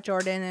from Brett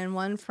Jordan, and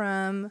one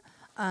from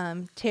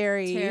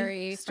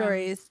Terry from-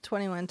 Stories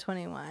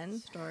 2121.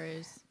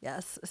 Stories.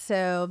 Yes.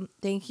 So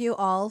thank you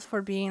all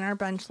for being our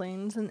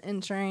benchlings and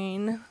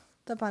entering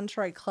the Bunch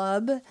Right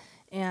Club.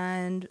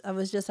 And I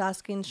was just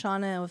asking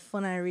Shauna if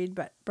when I read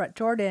Brett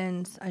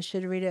Jordan's, I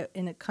should read it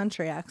in a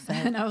country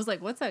accent. And I was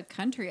like, what's a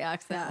country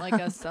accent? Like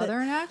a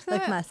southern accent?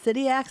 Like my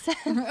city accent?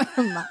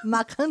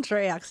 my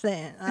country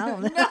accent. I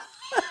don't know.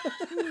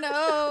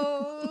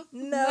 No.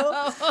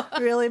 No.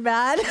 Really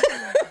bad.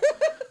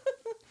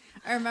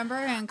 I remember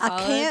in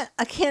college.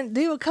 I can't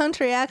do a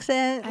country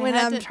accent when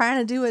had I'm to- trying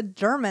to do a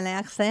German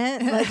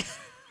accent. Like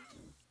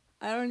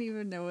I don't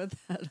even know what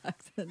that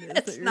accent is.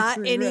 it's that you're not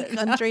any rewritten.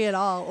 country at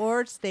all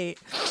or state.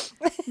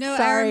 No, I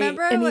Sorry,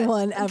 remember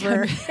anyone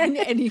ever in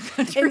any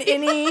country. in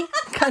any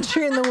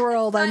country in the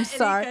world. I'm any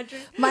sorry. country.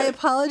 My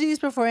apologies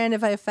beforehand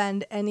if I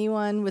offend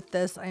anyone with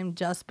this. I'm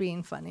just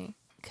being funny.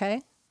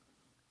 Okay.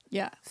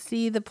 Yeah.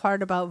 See the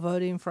part about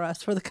voting for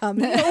us for the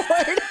comedy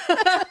award.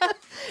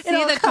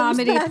 See the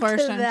comedy back to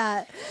portion.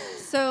 that.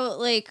 So,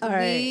 like, All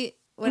right.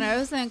 when I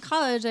was in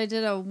college, I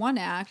did a 1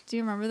 act. Do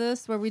you remember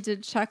this? Where we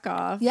did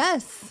Chekhov.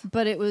 Yes.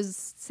 But it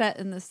was set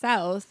in the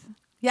South.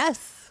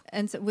 Yes.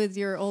 And so with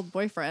your old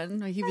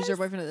boyfriend. He was your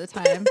boyfriend at the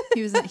time.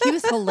 He was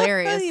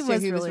hilarious. He too.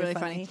 was He was really really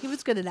funny. funny. He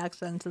was good at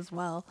accents as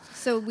well.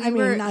 So we I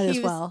were. mean, not he as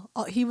was- well.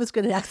 Oh, he was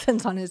good at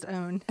accents on his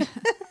own.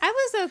 I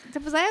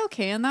was I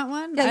okay in that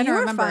one? Yeah, I you don't were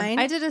remember. fine.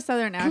 I did a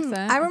Southern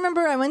accent. I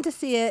remember I went to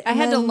see it. I and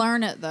had to then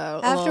learn it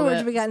though.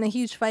 Afterwards, we got in a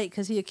huge fight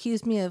because he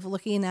accused me of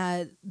looking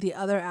at the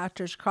other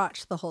actor's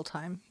crotch the whole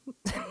time.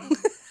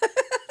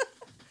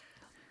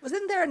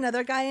 Wasn't there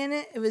another guy in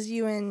it? It was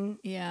you and...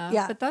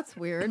 Yeah, but that's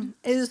weird.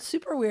 It was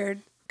super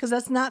weird because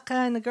that's not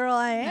kind of girl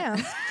I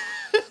am.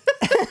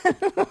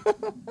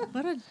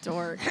 What a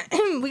dork.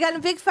 We got in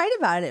a big fight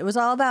about it. It was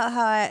all about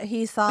how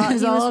he saw It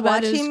was all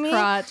about his watching me.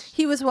 crotch.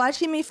 He was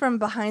watching me from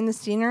behind the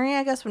scenery,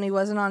 I guess, when he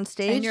wasn't on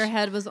stage. And your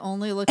head was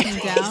only looking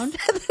down.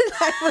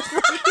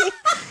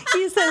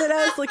 He said that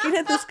I was looking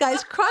at this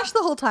guy's crotch the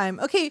whole time.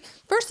 Okay,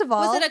 first of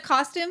all, Was it a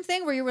costume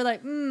thing where you were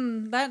like,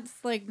 that's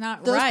like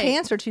not those right?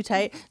 pants are too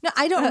tight? No,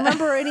 I don't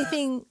remember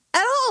anything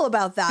at all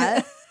about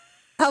that.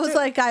 I was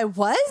like, I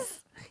was?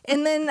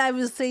 And then I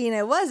was saying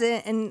I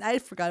wasn't, and I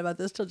forgot about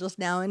this till just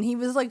now. And he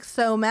was like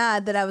so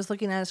mad that I was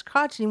looking at his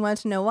crotch, and he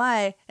wanted to know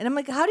why. And I'm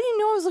like, how do you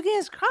know I was looking at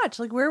his crotch?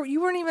 Like, where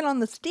you weren't even on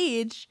the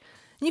stage.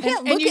 You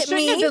can't look and you at shouldn't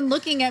me have been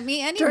looking at me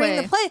anyway. during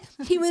the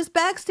play. He was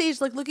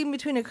backstage, like looking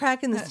between a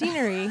crack in the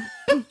scenery,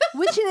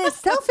 which in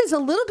itself is a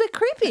little bit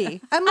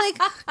creepy. I'm like,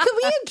 can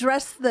we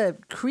address the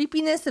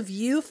creepiness of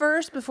you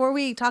first before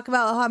we talk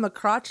about how I'm a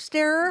crotch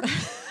starer?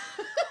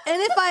 And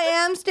if I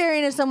am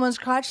staring at someone's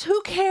crotch,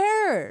 who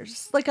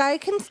cares? Like, I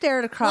can stare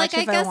at a crotch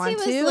Like, if I guess want he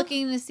was to.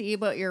 looking to see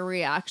what your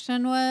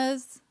reaction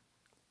was.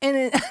 And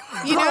it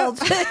called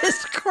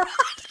his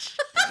crotch.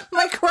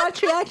 My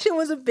crotch reaction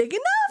wasn't big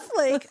enough.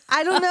 Like,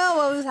 I don't know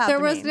what was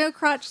happening. There was no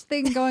crotch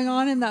thing going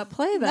on in that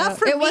play, though. Not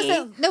for it me.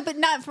 wasn't. No, but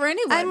not for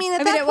anyone. I mean,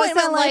 at that it point in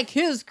my wasn't life, like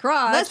his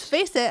crotch. Let's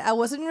face it, I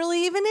wasn't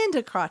really even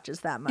into crotches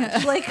that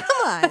much. Like,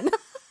 come on.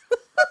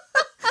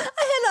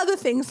 I had other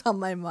things on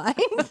my mind.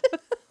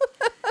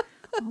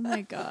 Oh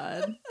my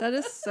god, that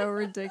is so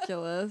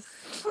ridiculous.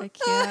 I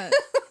can't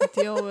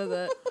deal with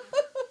it.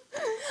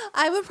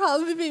 I would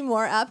probably be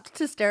more apt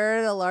to stare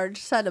at a large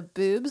set of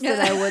boobs than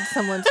I would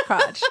someone's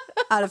crotch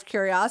out of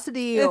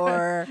curiosity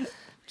or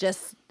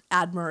just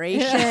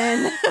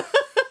admiration.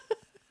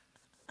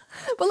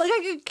 But like, I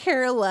could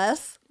care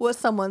less what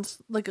someone's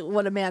like,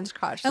 what a man's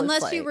crotch looks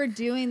Unless like. you were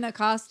doing the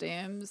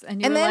costumes and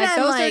you And were then like, I'm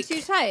those like- are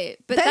too tight.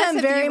 But Then that's I'm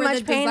if you very were much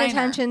the paying designer.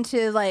 attention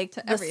to like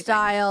the everything.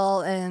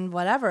 style and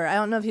whatever. I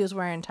don't know if he was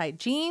wearing tight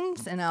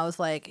jeans and I was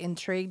like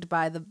intrigued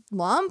by the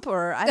lump,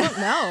 or I don't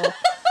know.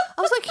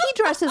 I was like, he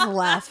dresses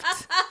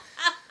left.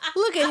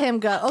 Look at him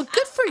go. Oh,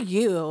 good for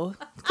you.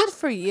 Good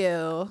for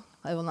you.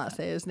 I will not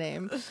say his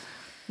name.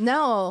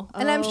 No.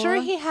 And I'm sure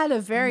he had a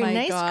very my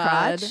nice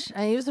God. crotch.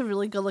 And he was a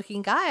really good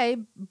looking guy.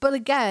 But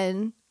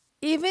again,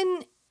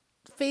 even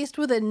faced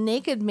with a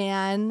naked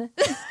man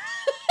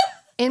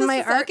in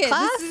my is art okay. This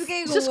class, is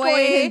getting just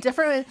way- going in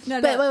different.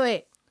 No, but no.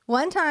 wait.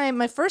 One time,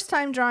 my first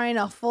time drawing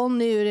a full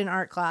nude in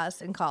art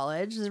class in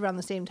college, this is around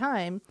the same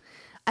time.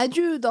 I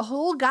drew the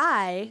whole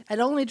guy. I'd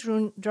only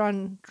drawn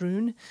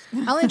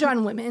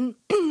women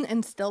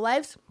and still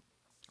lifes.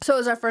 So it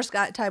was our first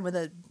time with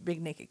a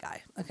big naked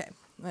guy. Okay.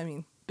 I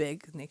mean,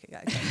 big naked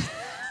guy. Okay.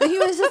 But he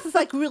was just this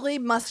like really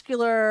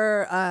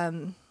muscular, I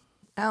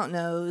don't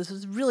know, this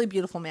was a really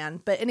beautiful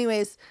man. But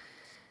anyways,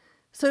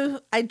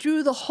 so I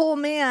drew the whole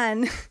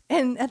man,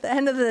 and at the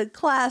end of the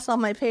class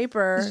on my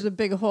paper, There's a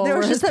big hole. there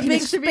was where just a his big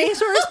penis should be.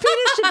 space where his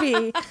penis should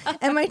be.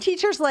 And my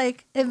teacher's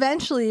like,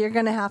 eventually you're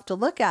going to have to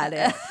look at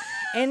it.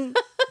 And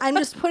I'm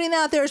just putting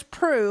that out there as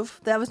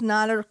proof that I was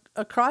not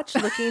a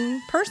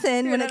crotch-looking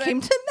person when it came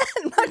to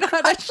men. My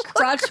Crotch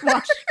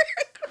watcher.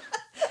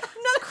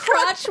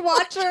 Crotch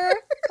watcher.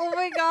 Oh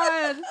my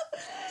god.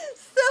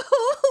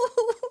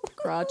 So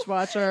Crotch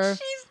watcher.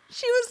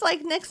 she was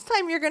like, next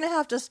time you're going to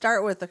have to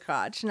start with the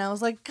crotch. And I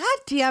was like, God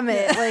damn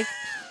it. Like,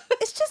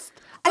 it's just,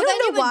 I Well, then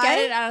don't you know would why. get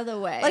it out of the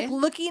way. Like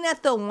looking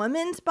at the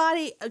woman's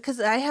body, because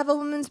I have a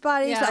woman's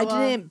body, Yeah, so it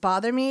well- didn't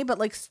bother me. But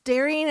like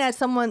staring at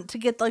someone to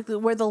get like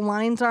where the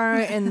lines are,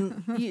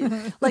 and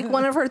like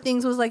one of her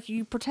things was like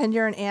you pretend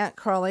you're an ant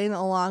crawling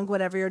along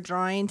whatever you're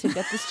drawing to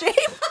get the shape.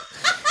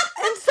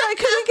 And so I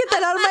couldn't get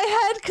that out of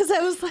my head because I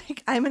was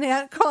like, I'm an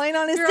ant crawling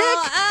on his You're dick.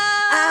 all,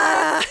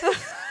 Ah.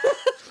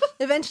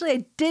 Eventually,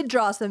 I did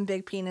draw some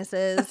big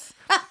penises.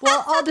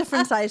 Well, all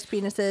different sized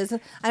penises.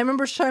 I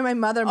remember showing my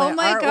mother my oh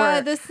my artwork.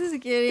 god, this is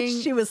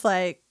getting She was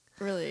like,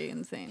 really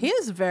insane. he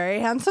is a very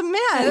handsome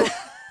man.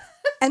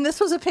 And this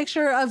was a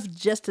picture of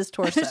just his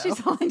torso. She's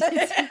haunted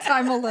some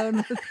time alone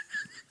with.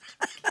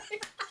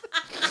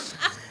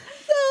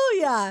 Oh,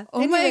 yeah.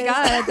 Oh my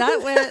God,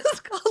 that went- It's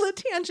called a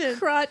tangent.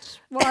 Crotch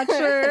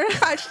watcher.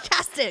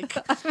 Crotch-tastic.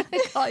 I'm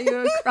gonna call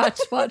you a crotch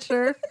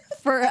watcher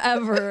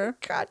forever.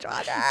 Crotch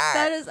watcher.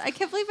 That is, I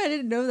can't believe I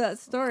didn't know that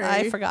story.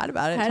 I forgot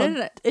about it. How till- did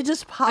it- It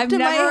just popped I've in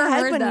my never head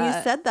heard when you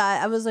that. said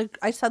that. I was like,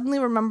 I suddenly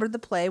remembered the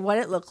play, what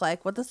it looked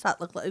like, what the set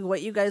looked like,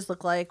 what you guys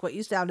looked like, what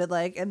you sounded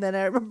like, and then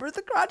I remembered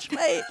the crotch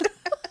fight.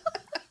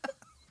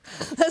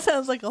 That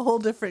sounds like a whole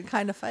different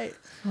kind of fight.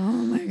 Oh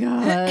my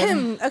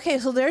god. Okay,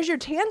 so there's your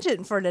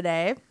tangent for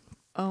today.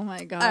 Oh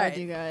my god, All right.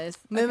 you guys.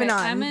 Moving Okay,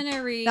 on. I'm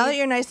gonna read Now that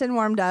you're nice and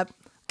warmed up.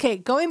 Okay,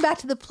 going back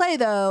to the play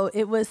though,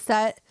 it was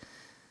set,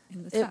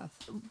 in the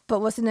South. but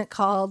wasn't it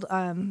called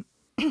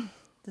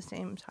the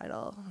same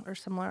title or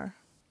similar.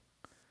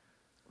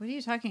 What are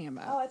you talking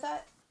about? I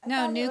thought.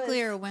 No,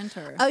 nuclear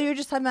winter. Oh, you're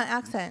just talking about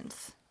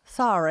accents.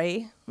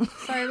 Sorry.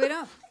 Sorry, we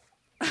don't.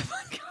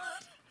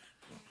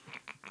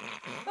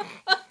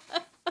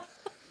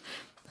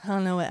 I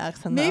don't know what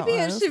accent Maybe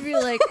that it was. should be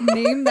like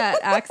name that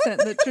accent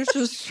that Trish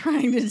was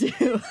trying to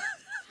do.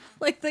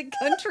 Like the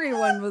country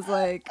one was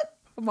like,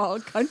 well,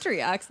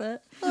 country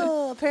accent.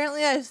 Oh,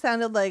 apparently I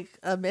sounded like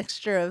a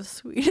mixture of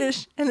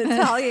Swedish and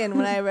Italian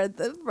when I read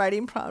the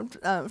writing prompt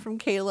from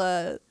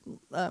Kayla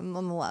on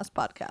the last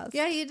podcast.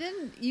 Yeah, you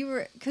didn't. You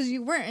were because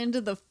you weren't into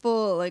the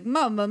full like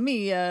Mamma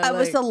Mia. I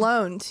was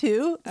alone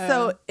too,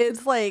 so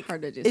it's like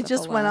hard to do it stuff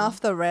just went alone. off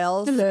the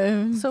rails.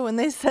 Alone. So when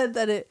they said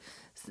that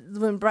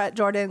when Brett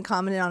Jordan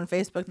commented on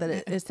Facebook that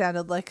it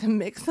sounded like a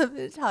mix of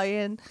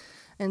Italian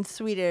and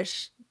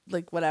Swedish,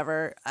 like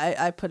whatever,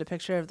 I put a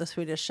picture of the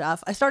Swedish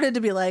chef. I started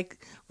to be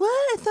like, what?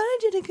 I thought I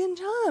did a good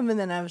job. And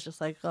then I was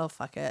just like, oh,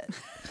 fuck it.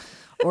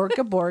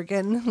 Orca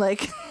Borgen.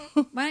 Like,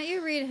 Why don't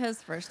you read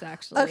his first,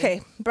 actually?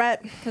 okay,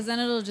 Brett, Because then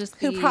it'll just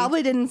be who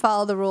probably didn't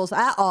follow the rules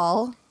at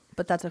all,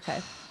 but that's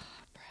okay.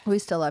 We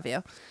still love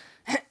you.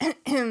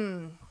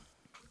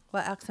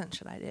 What accent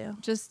should I do?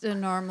 just a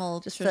normal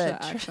Just Trisha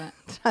the accent.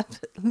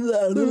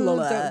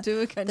 Don't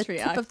do a the country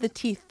tip accent. of the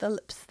teeth, the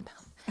lips, the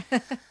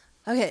mouth.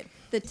 Okay,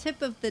 The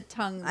tip of the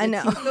tongue. I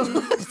know. What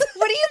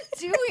are you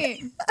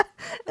doing?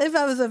 If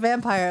I was a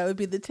vampire, it would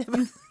be the tip of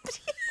the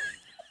teeth.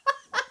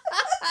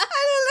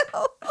 I don't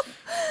know.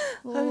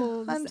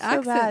 Oh, I'm this so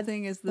accent bad.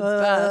 thing is the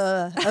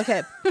best.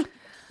 Okay.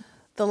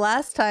 The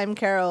last time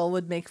Carol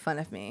would make fun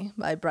of me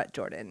by Brett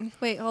Jordan.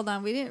 Wait, hold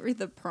on. We didn't read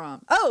the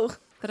prompt, Oh,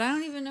 but I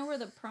don't even know where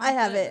the prompt. I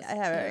have is. it. I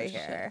have it Oh, right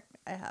shit. here.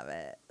 I have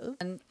it. Oops.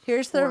 And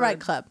Here's the forward. right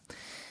club.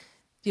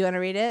 Do you want to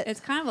read it? It's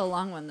kind of a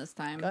long one this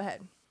time. Go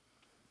ahead.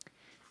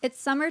 It's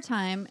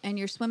summertime and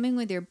you're swimming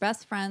with your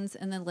best friends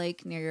in the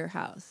lake near your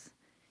house.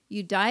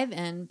 You dive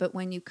in, but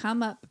when you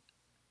come up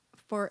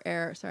for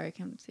air, sorry, I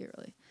can't see it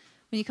really.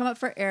 When you come up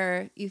for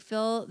air, you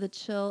feel the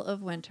chill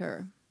of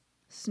winter.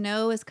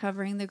 Snow is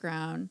covering the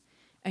ground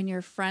and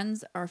your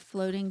friends are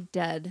floating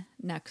dead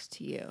next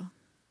to you.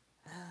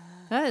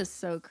 That is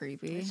so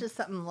creepy. It's just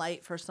something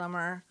light for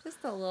summer. Just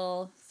a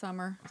little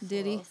summer Just a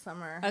ditty. little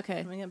summer. Okay.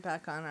 Let me get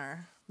back on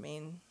our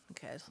main.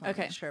 Okay. I just want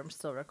to Okay. make sure I'm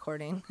still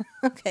recording.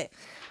 Okay.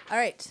 All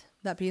right.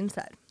 That being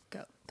said,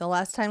 Go. The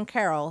Last Time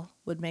Carol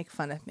Would Make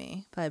Fun of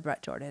Me by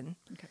Brett Jordan.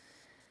 Okay.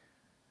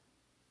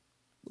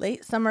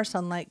 Late summer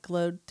sunlight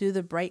glowed through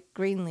the bright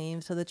green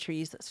leaves of the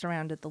trees that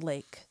surrounded the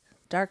lake.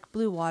 Dark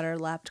blue water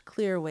lapped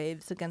clear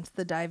waves against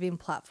the diving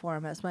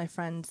platform as my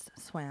friends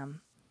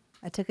swam.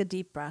 I took a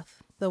deep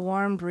breath. The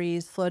warm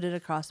breeze floated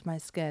across my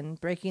skin,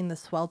 breaking the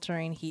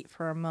sweltering heat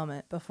for a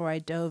moment before I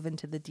dove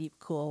into the deep,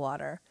 cool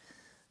water.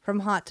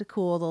 From hot to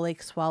cool, the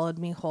lake swallowed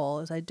me whole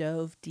as I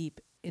dove deep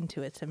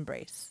into its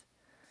embrace.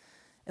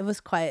 It was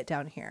quiet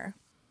down here.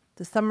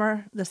 The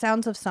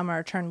sounds of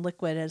summer turned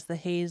liquid as the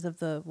haze of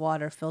the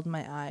water filled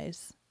my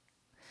eyes.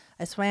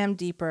 I swam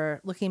deeper,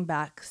 looking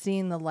back,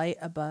 seeing the light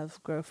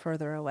above grow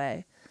further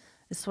away.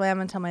 I swam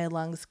until my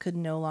lungs could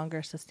no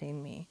longer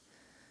sustain me.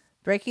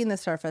 Breaking the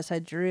surface, I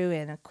drew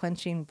in a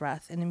quenching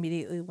breath and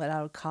immediately let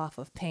out a cough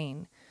of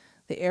pain.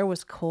 The air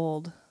was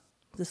cold.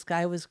 The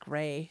sky was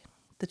gray.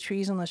 The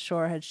trees on the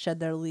shore had shed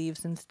their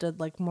leaves and stood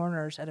like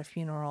mourners at a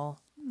funeral.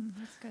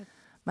 That's good.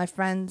 My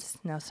friends,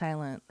 now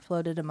silent,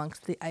 floated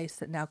amongst the ice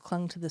that now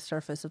clung to the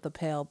surface of the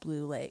pale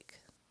blue lake.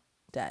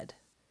 Dead.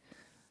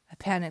 I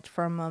panicked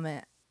for a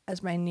moment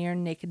as my near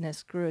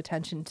nakedness drew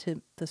attention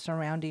to the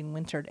surrounding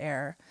wintered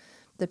air.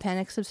 The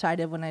panic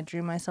subsided when I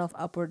drew myself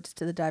upwards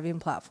to the diving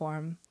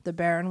platform. The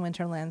barren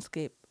winter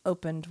landscape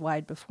opened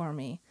wide before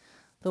me.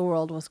 The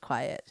world was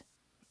quiet.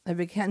 I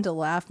began to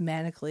laugh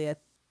manically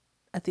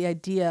at the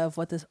idea of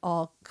what this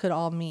all could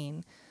all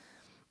mean.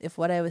 If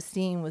what I was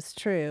seeing was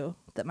true,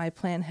 that my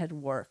plan had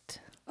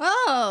worked.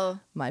 Oh,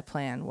 My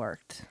plan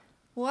worked.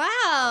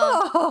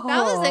 wow.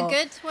 That was a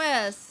good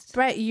twist.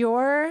 Brett,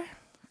 That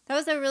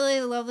was a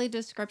really lovely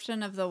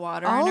description of the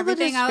water All and the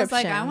everything. I was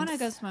like, I want to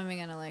go descriptions. swimming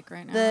in a lake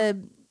right now. the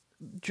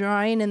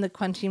drawing and the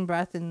quenching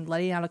breath and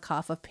letting out a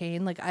cough of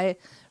pain. Like, I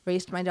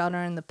raced my daughter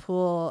in the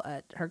pool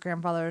at her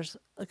grandfather's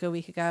like a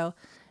week ago,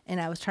 and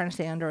I was trying to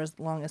stay under as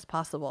long as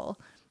possible.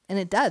 And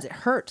it does. It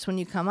hurts when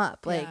you come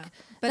up. Like, Yeah.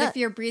 But not- if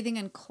you're breathing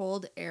in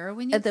cold air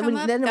when you then, come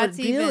up, then it would that's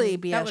really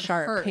even, be that a would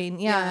sharp hurt. pain.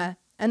 Yeah.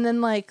 And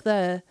then like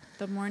the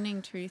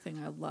morning tree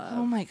thing I love.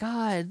 oh my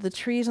god, the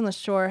trees on the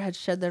shore had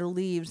shed their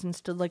leaves and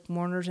stood like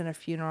mourners in a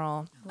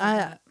funeral. Love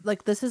that.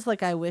 Like, this is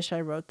like, I wish I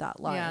wrote that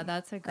line. Yeah,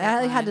 that's a great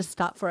I had to line.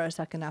 stop for a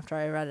second after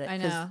I read it. I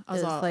 'cause know. I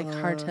was it was all, like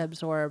hard to "Ugh."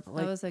 absorb. That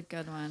Like, was a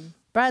good one.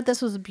 Brad,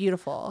 this was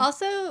beautiful.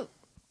 Also,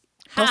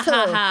 Also,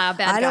 bad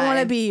I don't want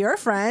guy. to be your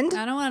friend.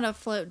 I don't want to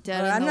float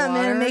dead I'm in the not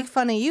water. going to make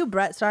fun of you,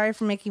 Brett. Sorry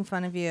for making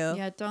fun of you.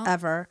 Yeah, don't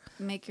ever.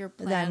 make your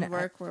plan Then,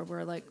 work where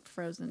we're like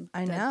frozen.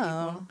 I dead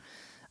know. people.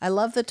 I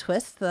love the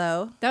twist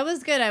though. That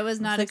was good. I was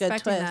not a good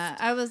expecting twist.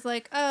 that. I was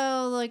like,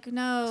 oh, like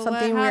no,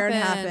 Something what weird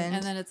happened? happened.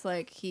 And then it's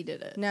like he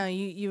did it. No,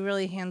 you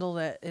really handled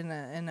it in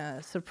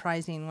a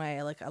surprising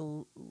way. Like,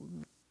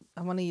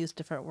 I want to use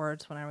different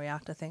words when I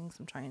react to things.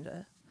 I'm trying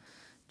to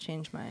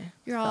change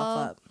You're myself all,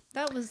 up.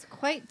 that was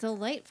quite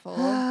delightful.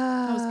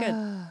 That was good.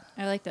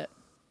 I liked it.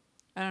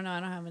 I don't know. I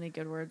don't have any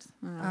good words.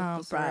 I don't know, Oh,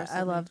 thesaurus Brett, I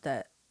something. love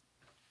that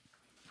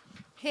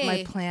Hey,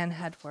 my plan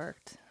had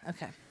worked.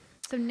 Okay.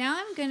 so now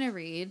I'm going to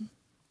read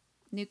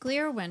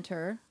Nuclear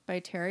Winter by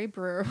Terry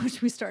Brewer,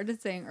 which we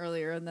started saying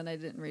earlier, and then I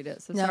didn't read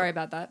it. So No. sorry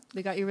about that.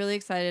 We got you really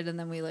excited, and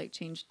then we like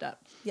changed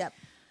up. Yep.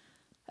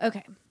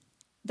 Okay.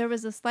 There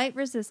was a slight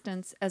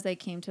resistance as I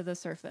came to the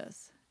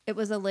surface. It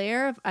was a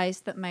layer of ice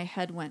that my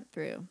head went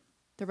through,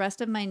 the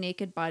rest of my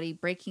naked body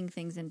breaking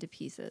things into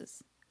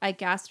pieces. I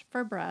gasped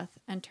for breath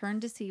and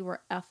turned to see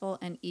where Ethel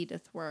and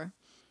Edith were.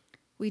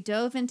 We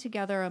dove in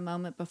together a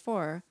moment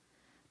before,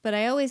 but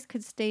I always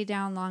could stay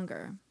down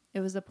longer. It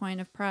was a point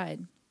of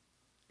pride.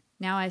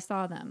 Now I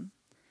saw them,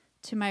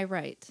 to my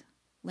right,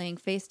 laying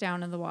face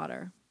down in the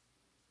water.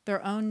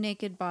 Their own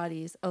naked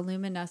bodies, a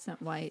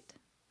luminescent white,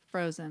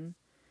 frozen.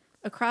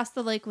 Across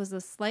the lake was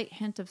a slight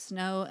hint of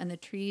snow and the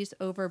trees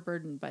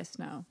overburdened by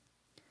snow.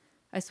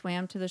 I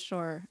swam to the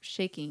shore,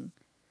 shaking.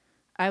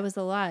 I was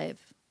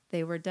alive.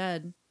 They were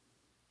dead.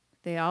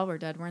 They all were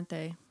dead, weren't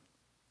they?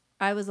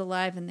 I was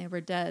alive and they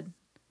were dead.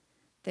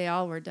 They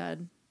all were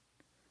dead.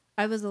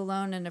 I was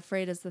alone and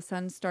afraid as the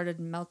sun started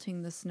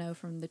melting the snow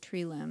from the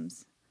tree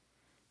limbs.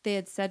 They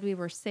had said we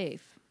were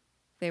safe.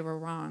 They were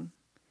wrong.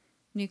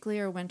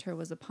 Nuclear winter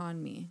was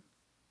upon me.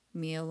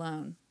 Me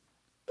alone.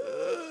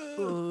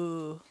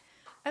 Ooh.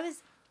 I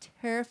was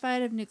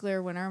terrified of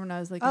nuclear winter when I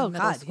was like Oh, in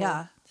middle God, school.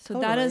 yeah. So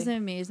that is Totally.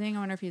 amazing. I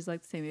wonder if he's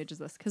like the same age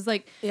as us. Because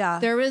like Yeah.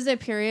 there was a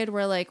period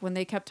where like when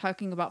they kept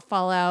talking about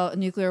fallout,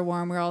 nuclear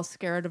war, and we were all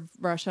scared of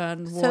Russia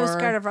and war. So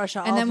scared of Russia.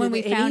 And all then when through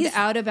we the found 80s?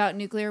 out about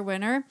nuclear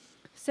winter.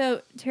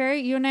 So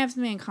Terry, you and I have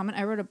something in common.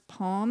 I wrote a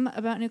poem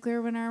about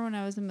nuclear winter when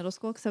I was in middle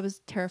school because I was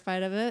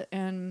terrified of it.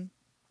 And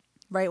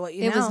Right, what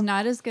you it know. was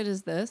not as good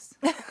as this.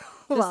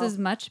 Well, This is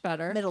much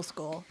better. middle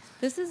school.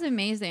 This is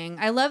amazing.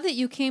 I love that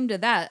you came to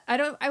that.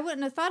 I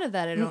wouldn't have thought of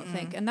that, I don't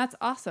think. And that's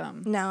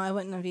awesome. No, I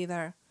wouldn't have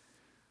either.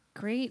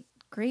 Great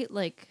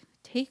like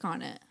take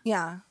on it.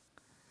 Yeah.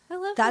 I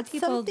love That's that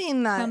people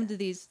something that- come to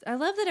these. I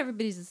love that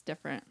everybody's is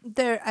different.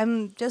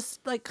 I'm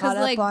just like Because caught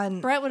up like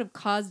on Brett would have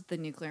caused the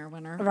nuclear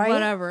winter, right?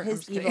 whatever. I'm His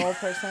just kidding. evil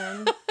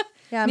person.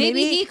 Yeah,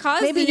 Maybe he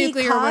caused maybe the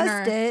nuclear he caused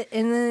winter. it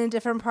in a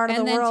different part of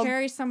And the then world.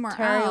 Terry somewhere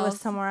Terry else was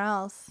somewhere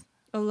else.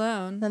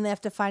 alone. Then they have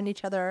to find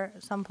each other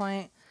at some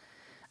point.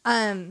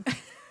 I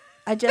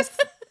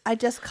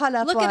just caught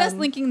up Look on at us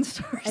linking the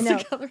stories I know.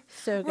 together.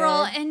 So We're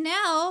all good.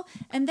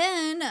 and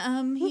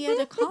then he had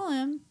to call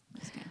him.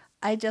 Just kidding.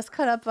 I just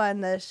caught up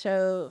on the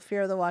show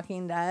Fear of the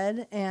Walking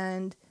Dead,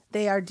 and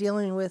they are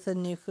dealing with a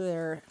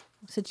nuclear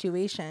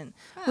situation,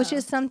 which Oh.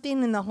 is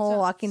something in the whole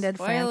Walking Dead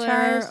Spoiler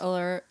franchise.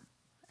 alert.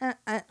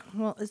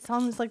 Well, it's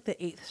on like the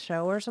 8th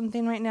show or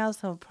something right now,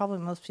 so probably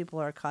most people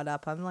are caught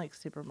up. I'm like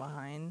super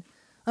behind.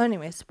 Oh,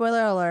 anyway,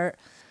 spoiler alert.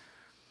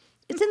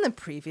 It's in the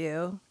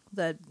preview,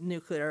 the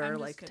nuclear I'm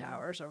just like kidding.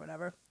 towers or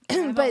whatever. I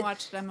haven't But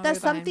watched. I'm That's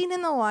way behind. something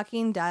in The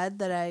Walking Dead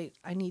that I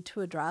need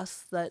to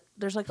address. That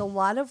there's like a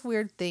lot of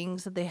weird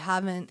things that they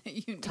haven't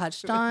You need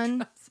touched to on.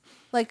 address.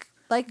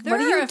 Like There what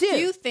do are you a do?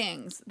 few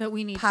things that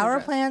we need Power to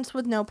address. plants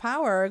with no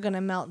power are going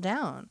to melt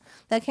down.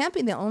 That can't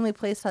be the only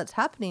place that's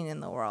happening in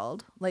the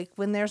world. Like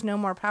when there's no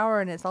more power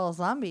and it's all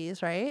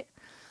zombies, right?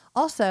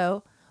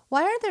 Also,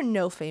 why are there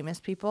no famous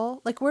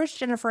people? Like where's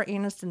Jennifer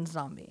Aniston's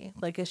zombie?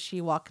 Like is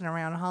she walking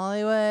around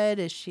Hollywood?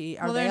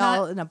 Are Well, they they're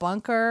all not- in a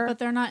bunker? But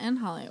they're not in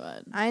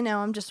Hollywood. I know,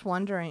 I'm just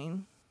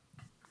wondering.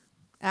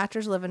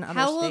 Actors live in other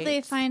How states. will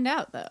they find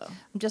out though?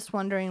 I'm just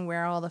wondering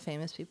where all the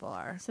famous people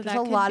are. So There's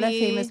that a could lot of be-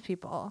 famous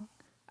people.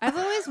 I've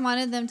always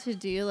wanted them to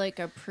do like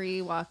a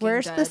pre-Walking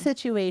Where's Dead the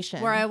situation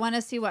where I want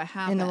to see what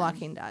happens in The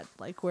Walking Dead?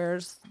 Like,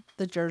 where's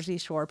the Jersey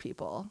Shore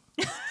people?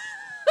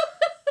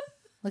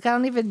 Like, I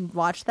don't even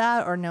watch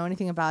that or know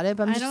anything about it,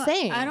 but I'm just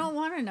saying. I don't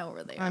want to know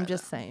where they are. I'm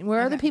just saying.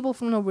 Where are the Okay. people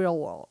from the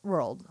real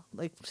world?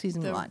 Like,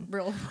 season the 1.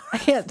 real. I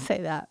can't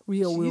say that.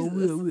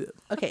 Real.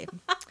 Okay.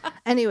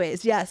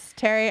 Anyways, yes,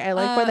 Terry, I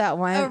like where that A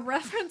went.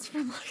 reference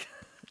from like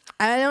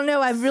I don't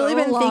know. I've really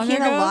so been long thinking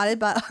ago? a lot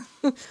about.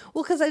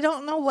 Well, because I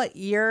don't know what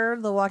year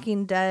The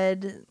Walking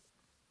Dead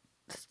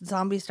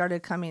zombies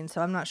started coming,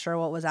 so I'm not sure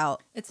what was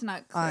out it's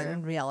not clear.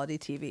 on reality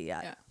TV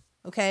yet. Yeah.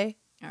 Okay.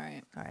 All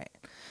right. All right.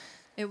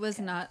 It was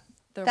not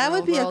the. That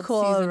would be Real a World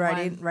cool season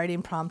writing 1.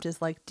 writing prompt.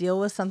 Is like deal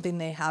with something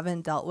they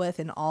haven't dealt with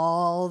in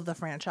all the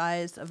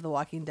franchise of The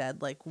Walking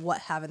Dead. Like, what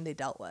haven't they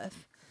dealt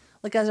with?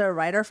 Like, as a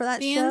writer for that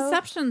The show.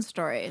 Inception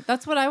story.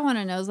 That's what I want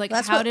to know. Is like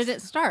That's how what- did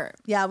it start?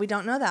 Yeah, we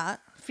don't know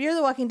that. Fear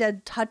the Walking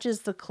Dead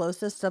touches the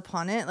closest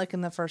upon it, like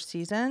in the first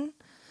season.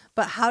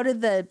 But how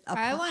did I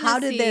wanna how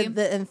did see-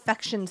 the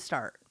infection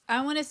start?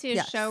 I want to see a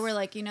Yes. show where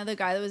like the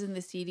guy that was in the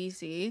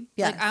CDC.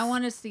 Yes. Like I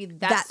want to see that,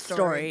 That story.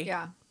 story.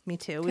 Yeah. Me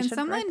too. Can We should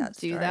someone write that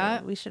do story.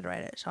 that? We should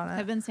write it, Shauna.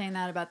 I've been saying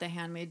that about The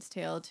Handmaid's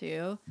Tale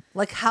too.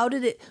 Like, how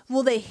did it?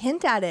 Well, they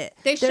hint at it.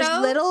 They There's show-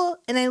 little,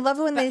 and I love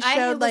when they But I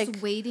showed was like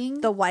waiting.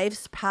 the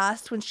wife's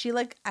past when she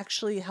like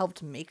actually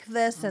helped make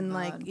this, and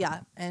like God. yeah,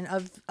 and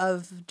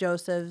of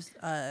Joseph's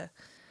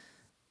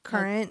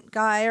current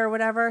guy or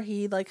whatever.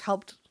 He like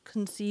helped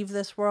conceive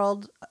this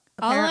world.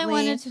 All I Apparently.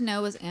 wanted to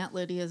know was Aunt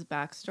Lydia's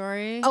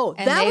backstory. Oh,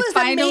 and that they was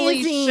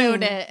finally amazing.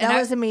 showed it. That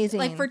was amazing.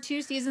 Like for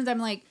 2 seasons, I'm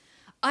like,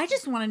 I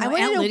just want to I know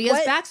wanna Aunt know Lydia's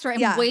what- backstory.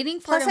 yeah. I'm waiting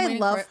for Plus, it. I'm I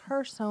waiting love for it.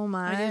 her so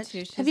much. I do too.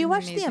 She's Have you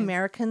watched The amazing.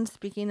 Americans?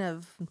 Speaking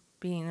of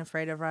being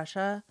afraid of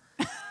Russia,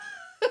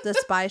 the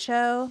spy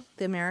show,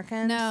 The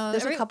Americans. No,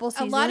 there's a couple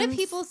seasons. A lot of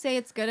people say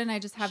it's good, and I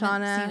just haven't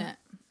Shauna, seen it.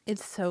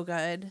 It's so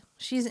good.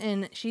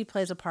 She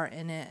plays a part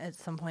in it at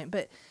some point,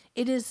 but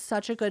it is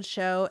such a good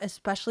show,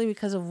 especially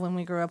because of when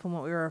we grew up and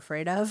what we were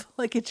afraid of.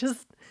 Like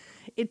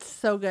it's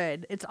so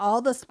good. It's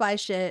all the spy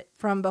shit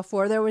from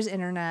before there was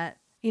internet.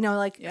 You know,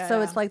 like Yeah, so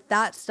yeah. it's like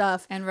that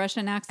stuff. And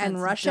Russian accents.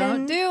 And Russian.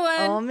 Don't do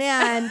one. Oh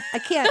man, I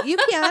can't. You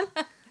can.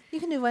 You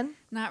can do one.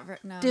 No, Do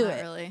not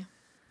it. really.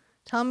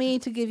 Tell me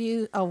to give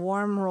you a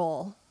warm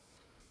roll.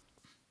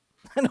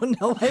 I don't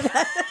know why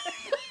that.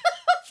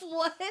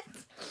 What?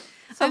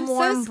 Some I'm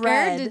warm so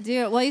bread. scared to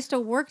do it. Well, I used to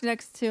work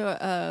next to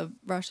a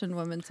Russian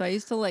woman, so I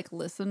used to like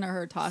listen to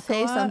her talk.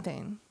 Say a lot.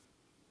 something.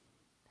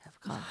 Have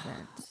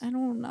confidence. I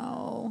don't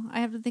know.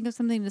 I have to think of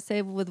something to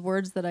say with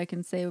words that I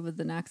can say with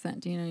an accent.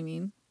 Do you know what I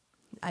mean?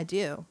 I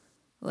do.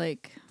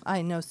 Like,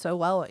 I know so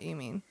well what you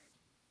mean.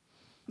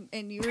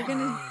 and you were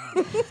gonna,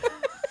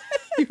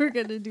 you were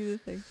gonna do the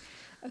thing.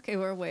 Okay,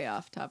 we're way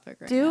off topic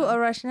right Do now. a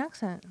Russian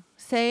accent.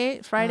 Say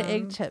fried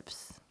egg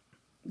chips.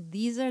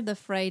 These are the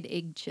fried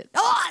egg chips.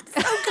 Oh, it's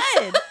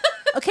so good.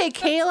 Okay,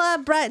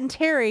 Kayla, Brett, and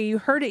Terry, you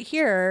heard it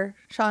here.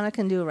 Shauna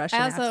can do a Russian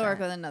I also accent. work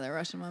with another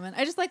Russian woman.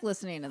 I just like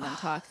listening to them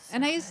talk,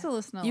 and I used to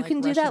listen to. You like,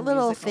 can do Russian that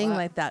little music a thing lot.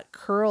 like that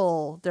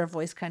curl their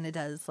voice kind of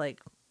does, like,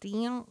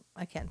 damn.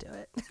 I can't do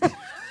it.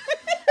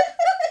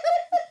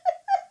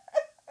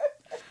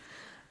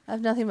 I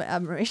have nothing but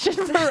admiration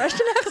for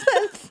Russian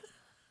accents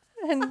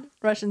and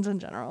Russians in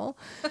general.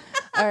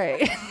 All right.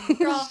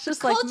 Girl, It's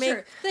just the like culture,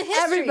 me. the history.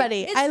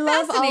 Everybody. It's I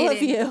love all of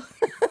fascinating. you.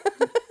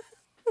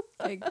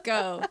 Okay,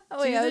 go. Oh,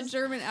 wait, do I the was-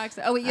 German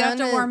accent. Oh wait, you have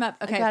to warm up.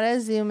 Okay, I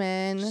gotta zoom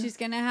in. she's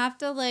gonna have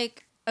to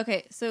like.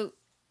 Okay, so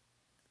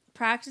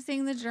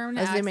practicing the German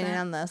I was accent. zooming in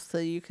on this so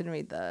you can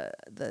read the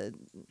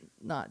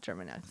not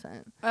German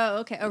accent. Oh,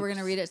 okay. Oh, we're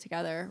gonna read it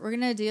together. We're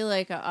gonna do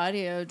like an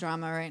audio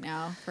drama right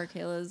now for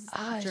Kayla's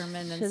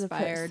German Should have put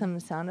inspired. some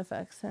sound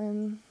effects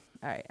in.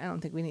 All right, I don't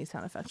think we need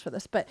sound effects for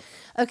this, but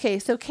okay.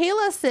 So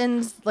Kayla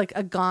sends like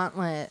a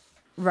gauntlet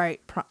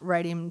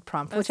writing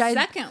prompt, which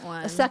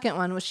a second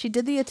one, which she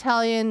did the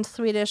Italian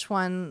Swedish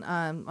one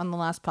on the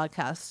last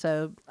podcast.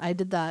 So I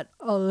did that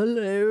all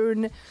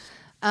alone.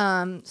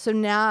 So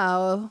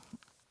now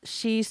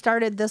she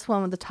started this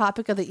one with the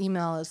topic of the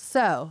email is,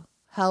 so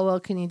how well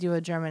can you do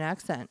a German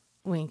accent?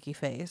 Winky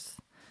face.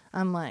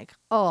 I'm like,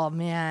 oh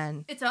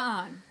man, It's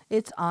on.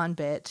 it's on,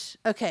 bitch.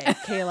 Okay,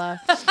 Kayla.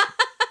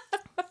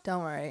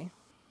 Don't worry.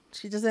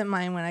 She doesn't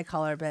mind when I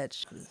call her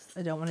bitch.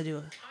 I don't want to do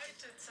it.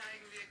 Heute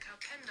zeigen wir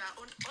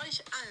Carpenter und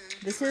euch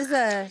allen, This is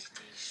a die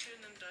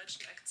schönen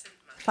deutschen Akzent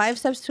machen. 5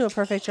 steps to a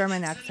perfect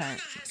German accent.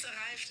 Carpenter has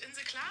arrived in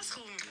the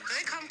classroom.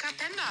 Welcome,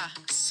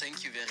 Carpenter.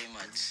 Thank you very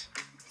much.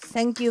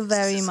 Thank you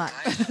very much.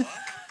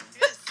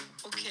 Yes.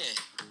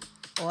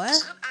 Okay. What?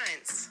 Schritt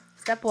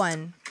 1. Step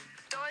 1.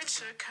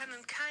 Deutsche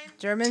können kein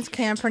Germans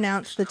can't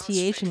pronounce the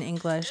TH in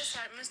English.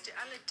 Deshalb müsst ihr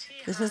alle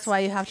TH This is why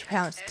you have to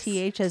pronounce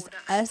TH as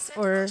S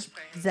or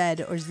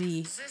Z or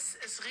Z. This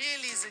is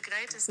really the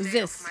greatest day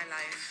This. of my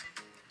life.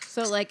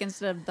 So like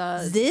instead of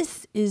the,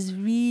 This is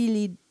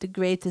really the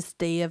greatest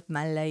day of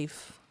my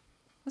life.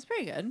 that's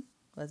pretty good.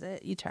 Was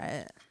it? You try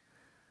it.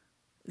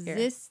 Here.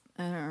 This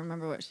I don't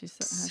remember what she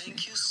said. how she-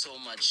 Thank you so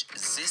much.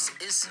 This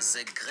is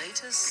the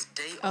greatest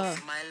day Oh.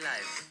 of my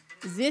life.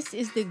 This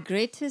is the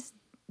greatest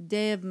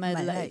day of my,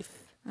 My life. life.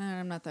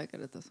 I'm not that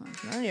good at this one.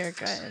 No, you're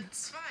good.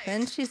 2.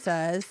 Then she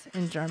says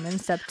in German,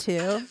 step 2,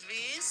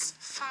 Ws,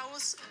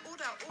 Vs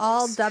oder Os.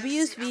 all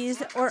W's,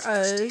 V's, or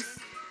O's,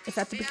 if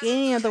at the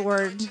beginning of the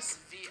word Deutsches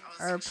W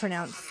are aussprechen.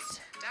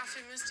 pronounced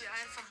Dafür müsst ihr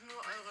einfach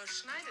nur eure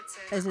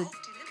Schneidezellen as a auf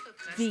die Lippe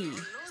pressen V. und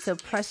los So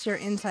press your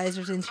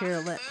incisors into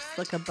your lips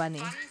like a bunny.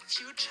 One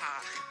future.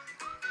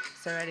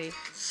 So ready?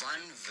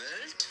 One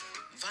world,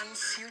 one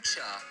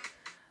future.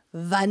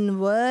 One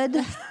word,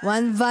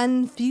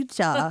 one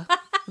future.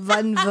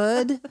 One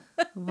word,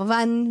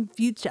 one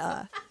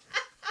future.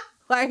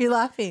 Why are you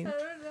laughing? I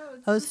don't know.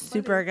 That was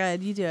super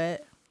good. You do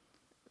it.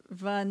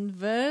 One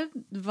word,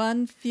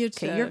 one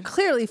future. Okay, you're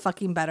clearly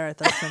fucking better at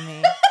this than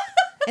me.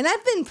 And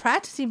I've been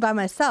practicing by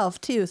myself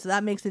too, so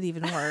that makes it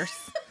even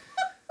worse.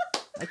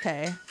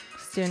 Okay,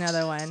 let's do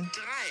another one. 3.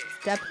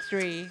 Step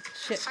 3,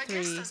 shit Vergesst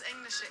 3. das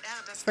englische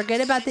R, das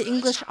Forget about the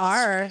English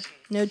R.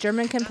 No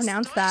German can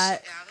pronounce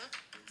that.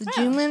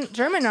 The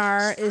German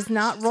R is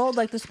not rolled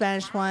like the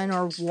Spanish one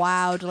or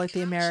wowed like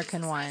the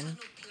American one.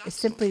 It's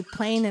simply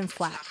plain and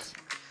flat.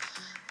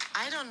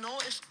 I don't know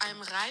if I'm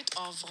right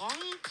or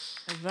wrong,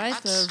 Right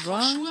but or for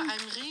wrong? sure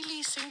I'm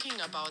really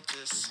thinking about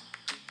this.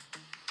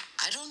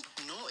 I don't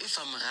know if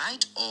I'm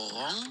right or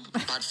wrong,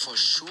 but for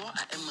sure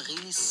I am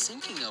really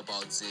thinking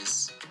about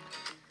this.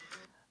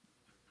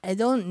 I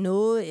don't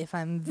know if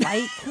I'm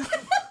right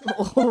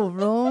or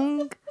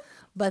wrong,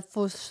 But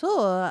for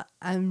sure,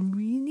 I'm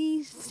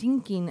really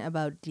thinking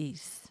about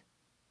this.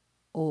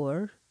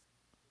 Or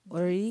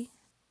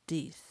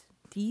this.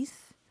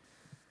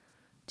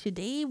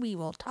 Today we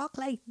will talk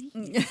like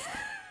this.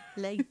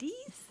 Like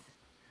this?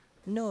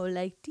 No,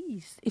 like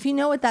this. If you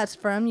know what that's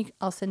from,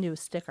 I'll send you a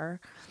sticker.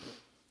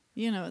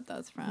 You know what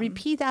that's from.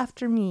 Repeat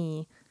after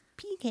me.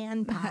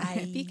 Pecan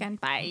pie. Pecan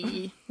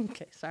pie.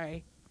 Okay,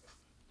 sorry.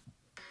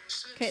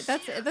 Okay,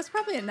 that's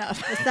probably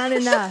enough. It's not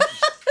enough.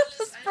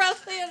 That's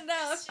probably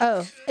enough.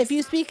 Oh, if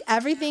you speak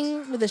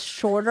everything with a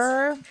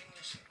shorter...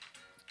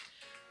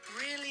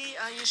 Really?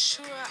 Are you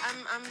sure?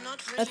 I'm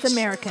not really That's sure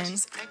American. what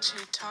he's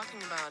actually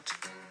talking about.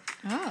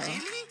 Oh.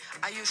 Really?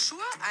 Are you sure?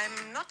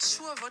 I'm not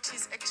sure what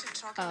he's actually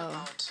talking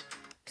about.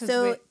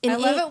 So I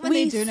love it when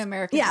they do an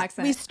American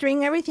accent. We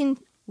string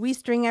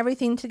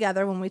everything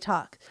together when we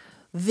talk.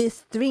 We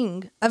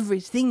string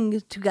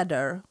everything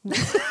together.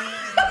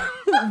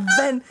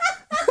 then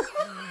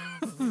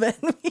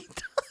we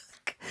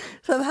talk.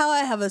 Somehow I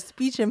have a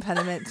speech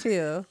impediment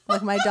too.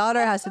 Like my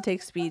daughter has to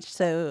take speech,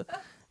 so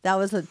that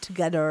was a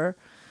together.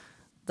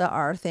 The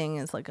R thing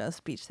is like a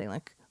speech thing,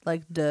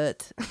 like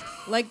dirt.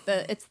 Like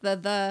it's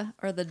the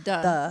or the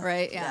duh,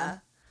 right? Yeah.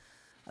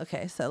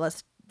 Okay, so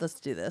let's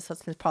do this.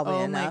 That's probably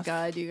Oh enough. my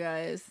god, you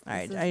guys! All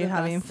right, This are is you the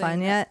having best fun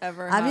thing yet? that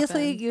ever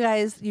Obviously, happened. you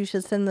guys, you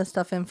should send this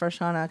stuff in for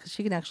Shauna because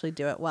she can actually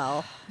do it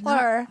well.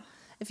 Or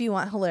if you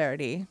want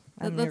hilarity,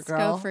 I'm your Let's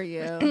girl. go for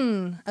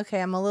you.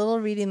 Okay, I'm a little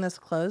reading this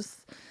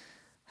close.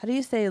 How do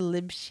you say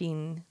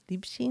Libshin?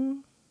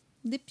 Libshin?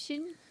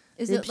 Lipshin?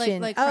 Is it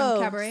like from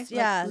Cabaret?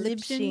 Yeah, Like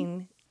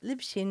Libshin.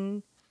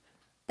 Libshin.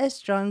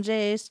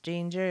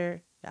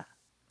 Stranger. Yeah.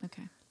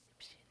 Okay.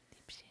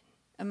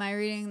 Am I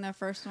reading the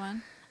first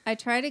one? I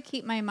try to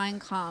keep my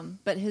mind calm,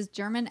 but his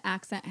German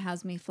accent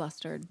has me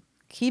flustered.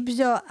 Keep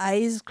your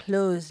eyes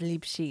closed,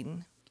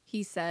 Liebchen.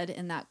 He said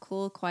in that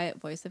cool,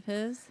 quiet voice of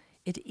his.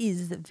 It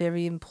is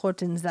very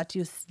important that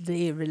you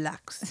stay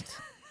relaxed.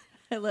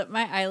 I let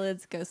my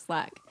eyelids go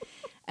slack,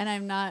 and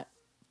I'm not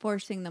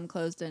forcing them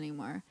closed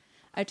anymore.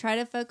 I try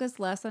to focus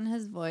less on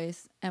his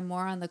voice and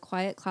more on the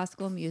quiet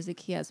classical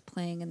music he has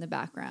playing in the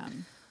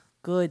background.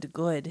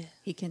 Good.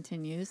 He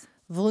continues.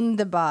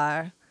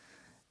 Wunderbar.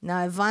 Now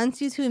I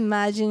want you to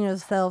imagine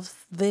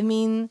yourself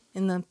swimming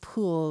in a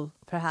pool,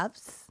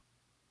 perhaps,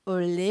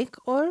 or lake,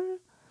 or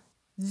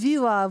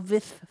you are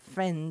with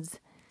friends.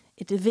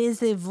 It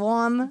is a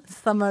warm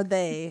summer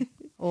day,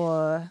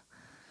 or...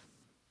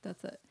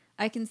 That's it.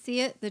 I can see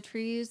it. The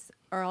trees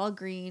are all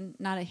green,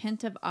 not a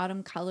hint of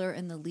autumn color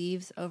in the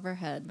leaves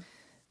overhead.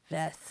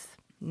 Yes.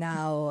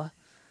 Now,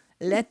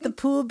 let the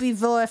pool be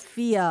your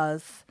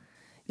fears.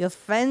 Your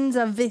friends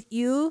are with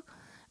you,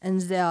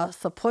 and they are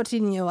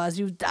supporting you as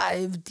you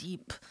dive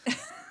deep.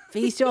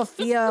 Face your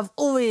fear of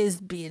always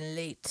being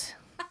late.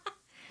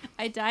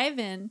 I dive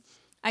in.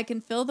 I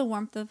can feel the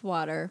warmth of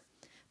water,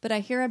 but I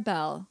hear a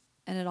bell,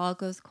 and it all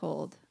goes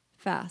cold,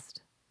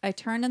 fast. I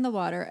turn in the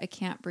water. I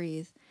can't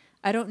breathe.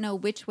 I don't know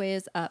which way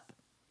is up.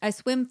 I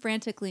swim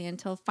frantically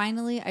until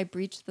finally I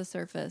breach the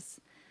surface.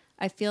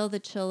 I feel the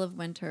chill of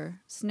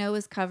winter. Snow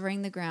is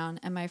covering the ground,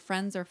 and my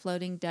friends are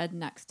floating dead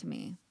next to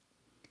me.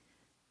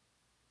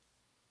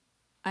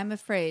 I'm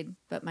afraid,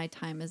 but my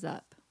time is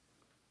up.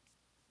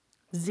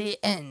 The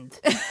end.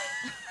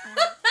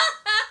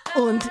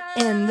 Und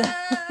Ende.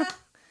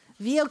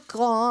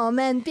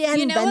 Willkommen, bienvenue.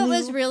 You know what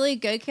was really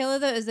good, Kayla,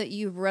 though, is that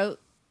you wrote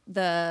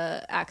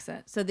the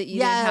accent so that you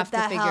didn't have to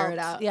that figure it helped.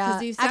 out. Yeah.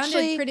 Because you sounded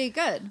Actually, pretty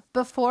good.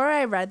 Before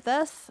I read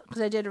this,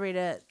 because I did read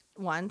it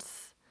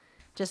once,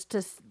 just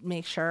to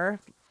make sure,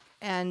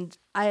 and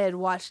I had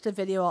watched a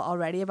video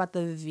already about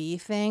the V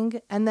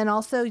thing, and then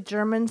also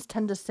Germans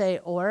tend to say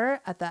 "or"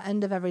 at the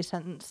end of every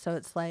sentence, so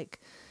it's like,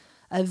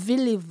 "I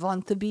really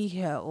want to be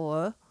here,"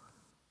 or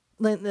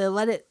they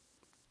let it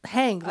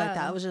hang like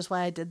that. It was just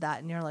why I did that,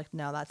 and you're like,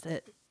 "No, that's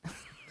it."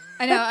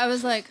 I know. I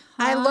was like,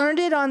 I huh? learned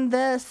it on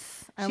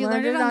this. I She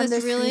learned learned it on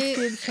this really-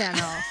 YouTube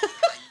channel.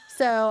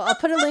 So I'll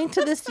put a link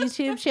to this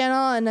YouTube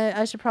channel, and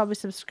I should probably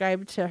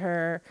subscribe to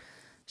her.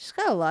 She's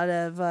got a lot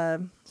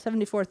of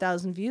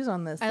 74,000 views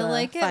on this. I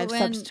like it 5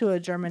 when steps to a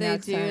German they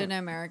accent. do an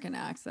American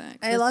accent.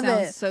 I love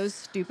sounds it. so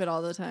stupid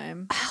all the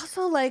time. I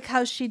also like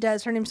how she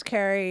does. Her name's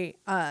Carrie.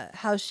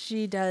 How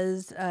she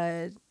does.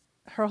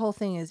 Her whole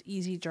thing is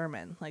easy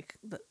German. Like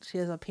she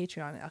has a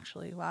Patreon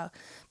actually. Wow.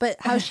 But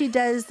how she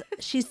does.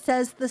 She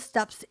says the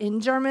steps in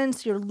German,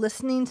 so you're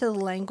listening to the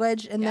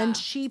language, and then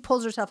she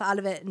pulls herself out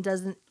of it and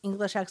does an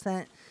English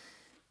accent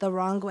the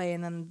wrong way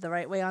and then the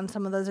right way on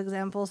some of those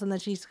examples, and then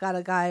she's got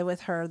a guy with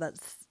her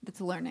that's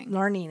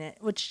learning it,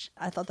 which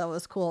I thought that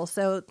was cool.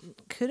 So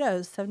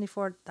kudos,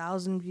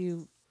 74,000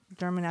 view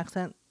German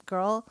accent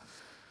girl.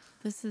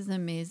 This is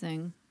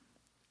amazing.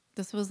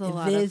 This was a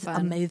lot of It is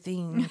fun.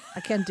 amazing. I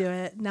can't do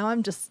it. Now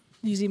I'm just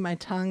using my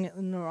tongue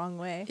in the wrong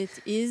way. It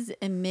is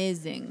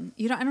amazing.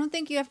 I don't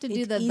think you have to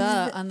do It the is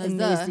on the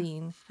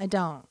amazing. I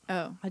don't.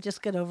 Oh. I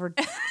just get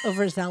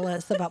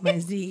overzealous about my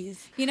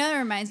Z's. You know what it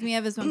reminds me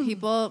of is when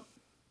people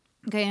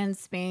Okay, in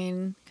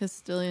Spain,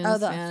 Castilian Oh,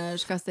 the-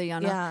 Spanish,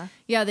 Castellano. Yeah.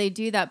 Yeah, they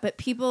do that. But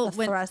people, The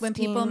when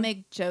people thrusting.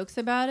 make jokes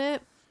about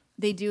it,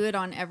 they do it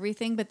on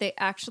everything, but they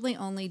actually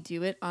only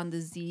do it on the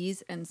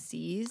Z's and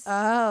C's.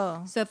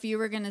 Oh. So if you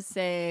were going to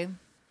say,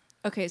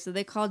 okay, so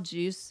they call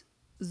juice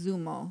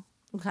zumo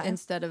Okay.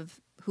 instead of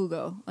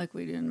jugo, like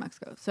we do in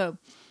Mexico. So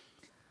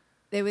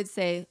they would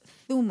say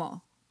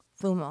zumo.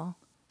 Fumo.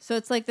 So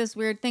it's like this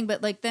weird thing,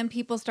 but like then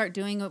people start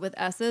doing it with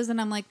S's,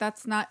 and I'm like,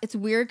 that's not. It's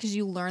weird because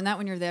you learn that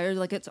when you're there.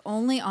 Like it's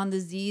only on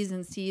the Z's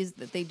and C's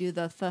that they do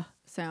the th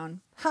sound.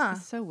 Huh.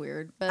 It's so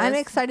weird. But I'm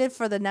it's- excited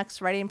for the next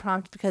writing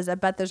prompt because I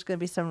bet there's going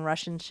to be some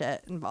Russian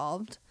shit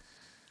involved.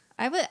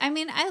 I would. I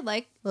mean, I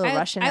like. Little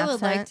Russian I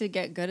would like accent. to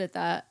get good at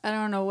that. I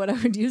don't know what I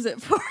would use it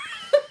for.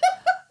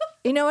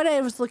 You know what I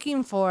was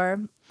looking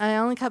for? I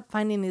only kept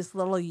finding these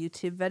little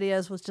YouTube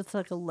videos with just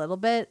like a little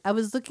bit. I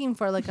was looking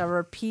for like a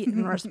repeat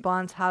and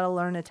response how to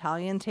learn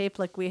Italian tape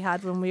like we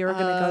had when we were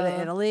going to go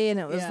to Italy. And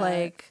it was yeah.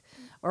 like,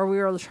 or we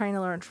were trying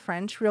to learn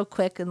French real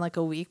quick in like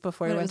a week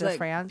before we But it went was to like,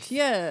 France.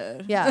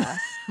 Yeah. Yeah.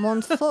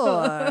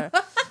 Monsieur.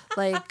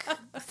 Like,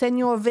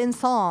 Senor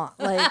Vincent.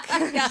 Like,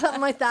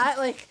 something like that.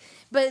 Like,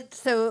 but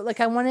so, like,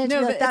 I wanted to No,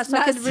 be like but that it's so I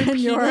not could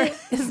repeat senor. it.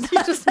 It's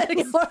not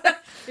senor.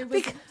 It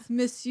was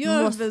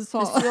Monsieur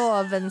Vincent.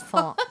 Monsieur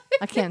Vincent.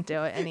 I can't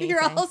do it. Anything.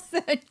 You're all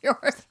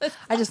senors.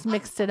 I just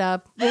mixed it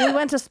up. Well, we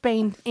went to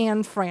Spain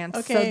and France,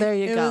 Okay, so there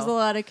you it go. was a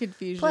lot of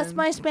confusion. Plus,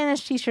 my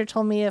Spanish teacher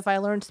told me if I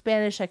learned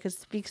Spanish, I could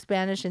speak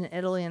Spanish in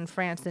Italy and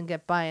France and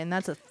get by, and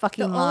that's a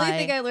fucking the lie. only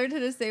thing I learned how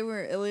to say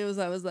where Ilya was,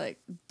 I was like,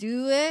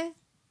 due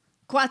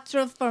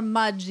quattro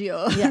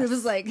formaggio. Yes. It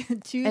was like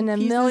two And a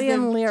pieces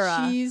million of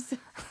lira. cheese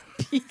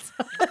pizza.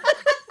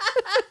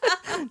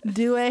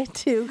 Due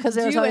too, because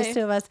there was Due. always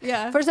two of us.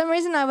 Yeah. For some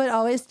reason, I would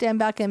always stand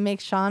back and make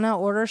Shauna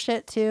order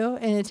shit too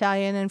in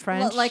Italian and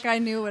French. Like I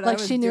knew what I like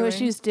was she knew what doing.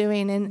 she was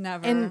doing. And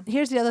Never. And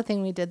here's the other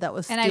thing we did that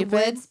was And stupid.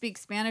 I would speak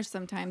Spanish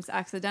sometimes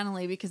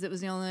accidentally because it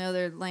was the only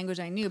other language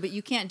I knew. But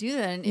you can't do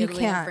that in You Italy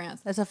can't. and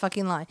France. That's a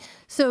fucking lie.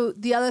 So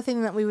the other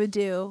thing that we would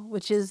do,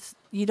 which is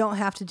you don't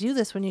have to do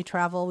this when you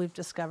travel, we've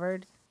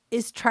discovered,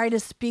 is try to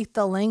speak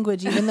the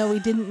language even though we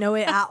didn't know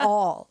it at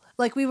all.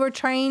 Like we were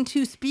trying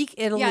to speak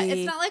Italy. Yeah,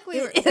 it's not like we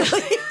were.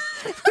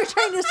 We're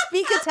trying to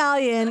speak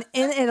Italian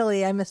in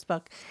Italy. I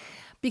misspoke.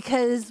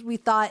 Because we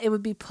thought it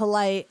would be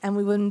polite and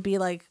we wouldn't be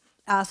like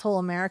asshole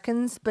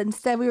Americans. But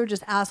instead we were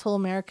just asshole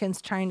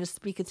Americans trying to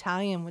speak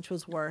Italian, which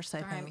was worse,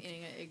 I Sorry, I'm think.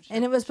 eating an egg.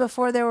 And it was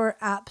before there were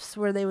apps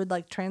where they would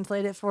like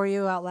translate it for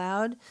you out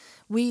loud.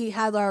 We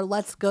had our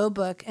Let's Go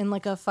book and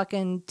like a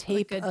fucking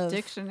tape like a of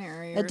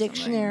dictionary. a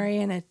dictionary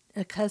and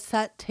a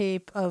cassette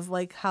tape of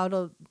like how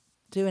to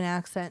do an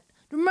accent.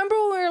 Remember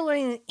when we were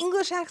learning an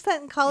English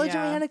accent in college and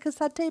we Yeah. had a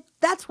cassette tape?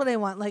 That's what I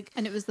want. Like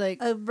And it was like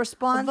a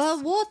response.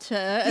 the water,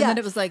 and Yeah. then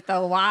it was like the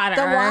water.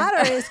 The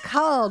water is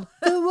cold.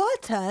 The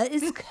water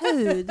is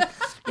cold.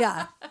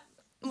 Yeah.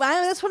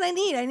 Well, that's what I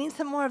need. I need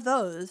some more of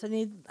those.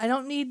 I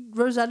don't need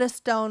Rosetta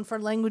Stone for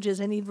languages.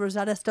 I need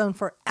Rosetta Stone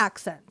for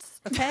accents.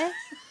 Okay?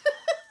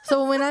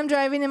 So when I'm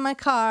driving in my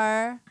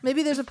car,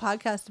 maybe there's a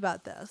podcast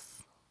about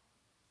this.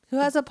 Who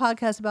has a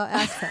podcast about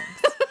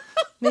accents?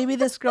 Maybe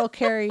this girl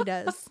Carrie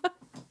does.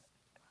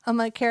 I'm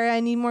like, Carrie,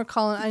 I need more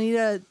calling. I need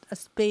a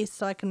space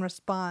so I can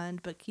respond,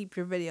 but keep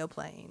your video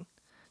playing.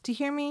 Do you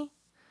hear me?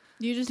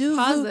 You just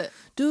pause you, it.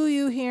 Do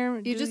you hear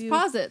me? You just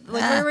pause it,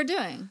 like Ah. we were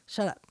doing.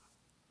 Shut up.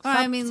 Oh, Stop,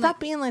 I mean, stop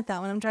being like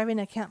that. When I'm driving,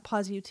 I can't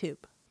pause YouTube.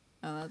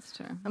 Oh, that's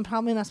true. I'm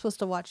probably not supposed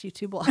to watch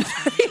YouTube while I'm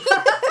driving.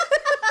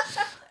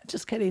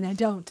 Just kidding. I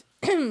don't.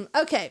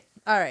 Okay.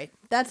 All right.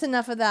 That's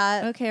enough of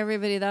that. Okay,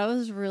 everybody, that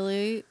was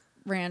really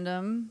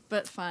random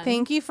but fun.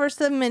 Thank you for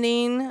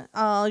submitting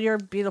all your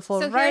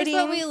beautiful so writing.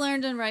 here's what we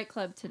learned in Write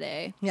Club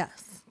today.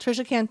 Yes.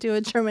 Trisha can't do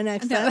a German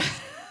accent.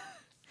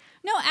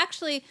 No,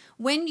 actually,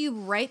 when you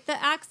write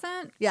the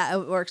accent Yeah,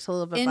 it works a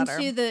little bit better.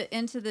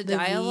 into the The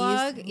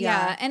dialogue, V's,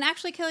 yeah. yeah. And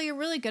actually, Kelly, you're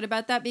really good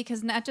about that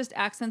because not just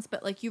accents,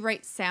 but like you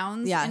write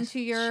sounds Yeah, into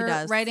she your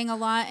does. writing a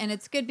lot, and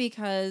it's good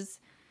because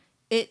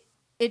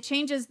it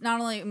changes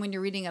not only when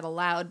you're reading it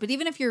aloud, but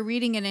even if you're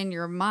reading it in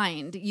your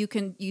mind,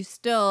 you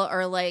still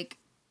are like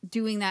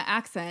doing that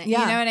accent. Yeah.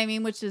 You know what I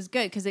mean? Which is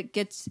good because it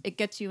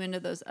gets you into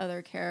those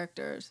other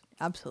characters.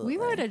 Absolutely.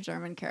 We wrote a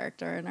German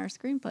character in our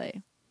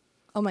screenplay.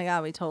 Oh my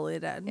God, we totally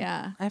did.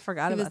 Yeah. I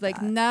forgot He about was like,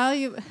 that. now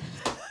you.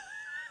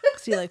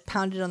 'Cause he like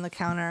pounded on the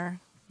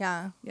counter.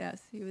 Yeah.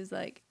 Yes, he was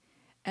like,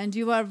 and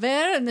you are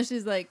where? And then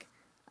she's like,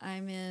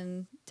 I'm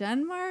in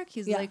Denmark.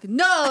 He's Yeah. like,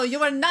 no,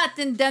 you are not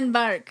in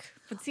Denmark.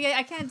 But see,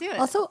 I can't do it.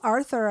 Also,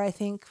 Arthur, I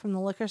think, from the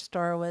liquor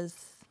store was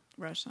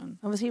Russian.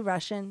 Was he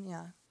Russian?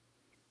 Yeah.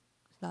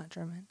 He's not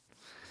German.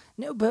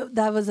 No, but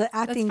that was an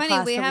That's acting funny.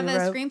 class We that have we a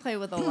wrote. screenplay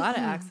with a lot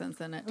of accents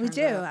in it. We turns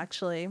do, out.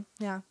 actually.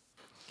 Yeah.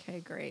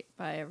 Okay, great.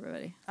 Bye,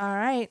 everybody. All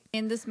right.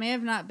 And this may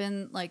have not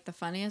been like the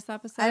funniest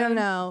episode. I don't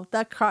know.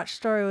 That crotch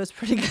story was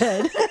pretty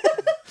good.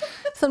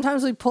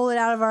 Sometimes we pull it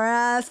out of our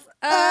ass.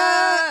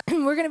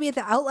 We're going to be at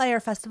the Outlier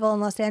Festival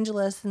in Los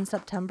Angeles in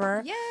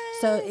September. Yay!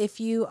 So if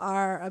you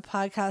are a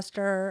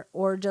podcaster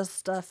or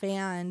just a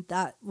fan,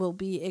 that will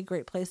be a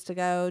great place to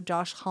go.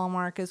 Josh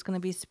Hallmark is going to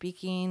be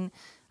speaking.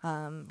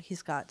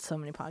 He's got so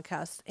many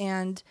podcasts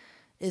and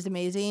is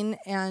amazing.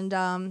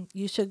 And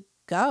you should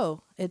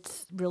go.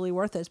 It's really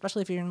worth it,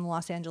 especially if you're in the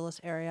Los Angeles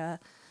area.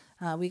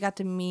 We got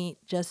to meet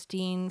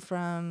Justine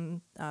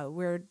from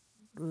from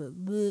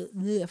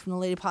the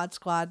Lady Pod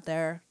Squad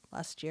there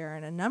last year,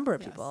 and a number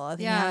of people. I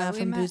think Hannah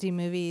from Boozy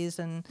Movies,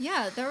 and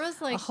there was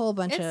like a whole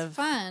bunch of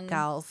fun.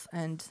 gals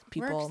and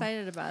people. We're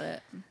excited about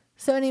it.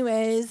 So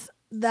anyways,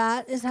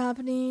 that is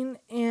happening,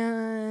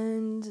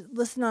 and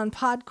listen on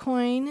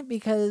Podcoin,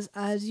 because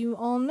as you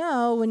all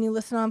know, when you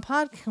listen on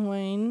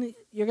Podcoin,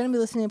 you're going to be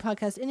listening to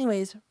podcasts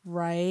anyways,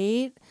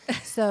 right?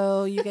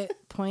 So you get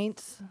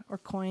points or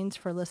coins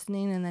for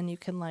listening, and then you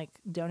can like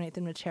donate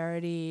them to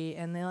charity,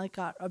 and they like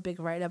got a big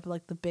write-up,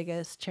 like the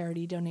biggest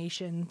charity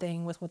donation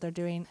thing with what they're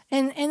doing,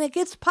 and it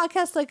gets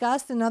podcasts like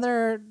us and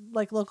other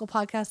like local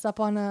podcasts up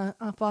on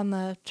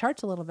the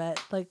charts a little bit,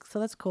 like, so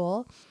that's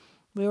cool.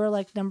 We were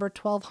like number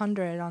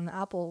 1200 on the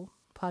Apple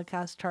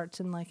podcast charts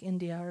in like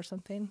India or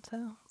something.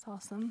 So it's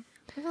awesome.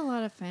 We have a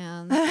lot of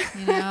fans,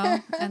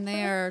 and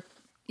they are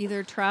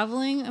either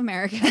traveling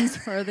Americans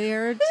or they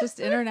are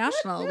just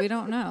international. We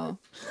don't know.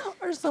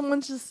 Or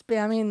someone's just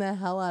spamming the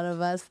hell out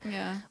of us.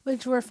 Yeah.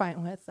 Which we're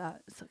fine with.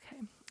 That it's okay.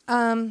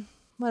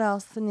 What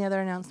else? Any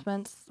other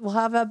announcements? We'll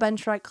have a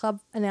Bench Right Club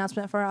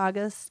announcement for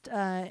August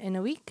in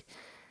a week.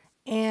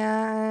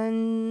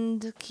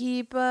 And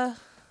keep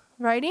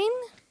writing.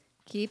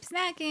 Keep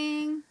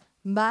snacking.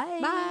 Bye.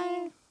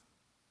 Bye.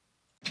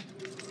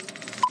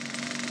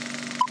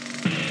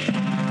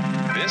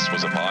 This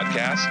was a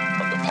podcast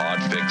from the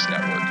Podfix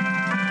Network.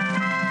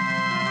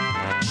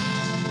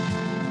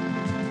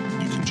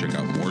 You can check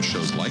out more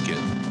shows like it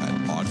at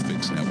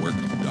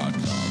podfixnetwork.com.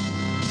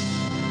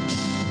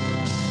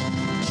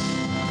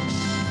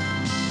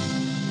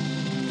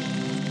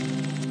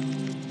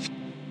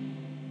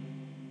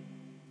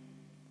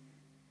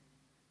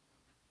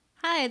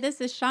 Hi,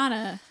 this is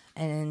Shauna.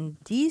 And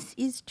this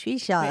is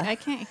Trisha. Wait, I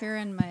can't hear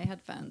in my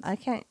headphones. I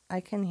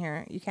can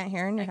hear. You can't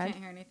hear in your head? I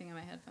can't hear anything in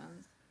my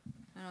headphones.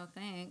 I don't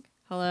think.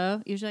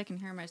 Hello? Usually I can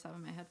hear myself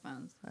in my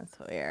headphones. That's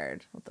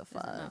weird. What the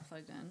fuck? Is it not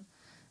plugged in?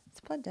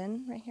 It's plugged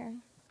in right here.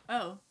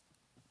 Oh,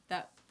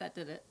 that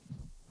did it.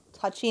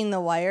 Touching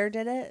the wire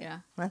did it?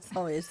 Yeah. That's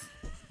always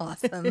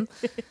awesome.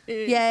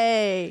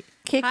 Yay.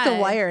 Kick the Hi.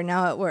 wire.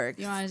 Now it works.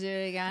 You want to do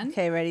it again?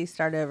 Okay, ready?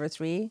 Start over.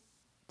 3,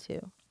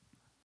 2.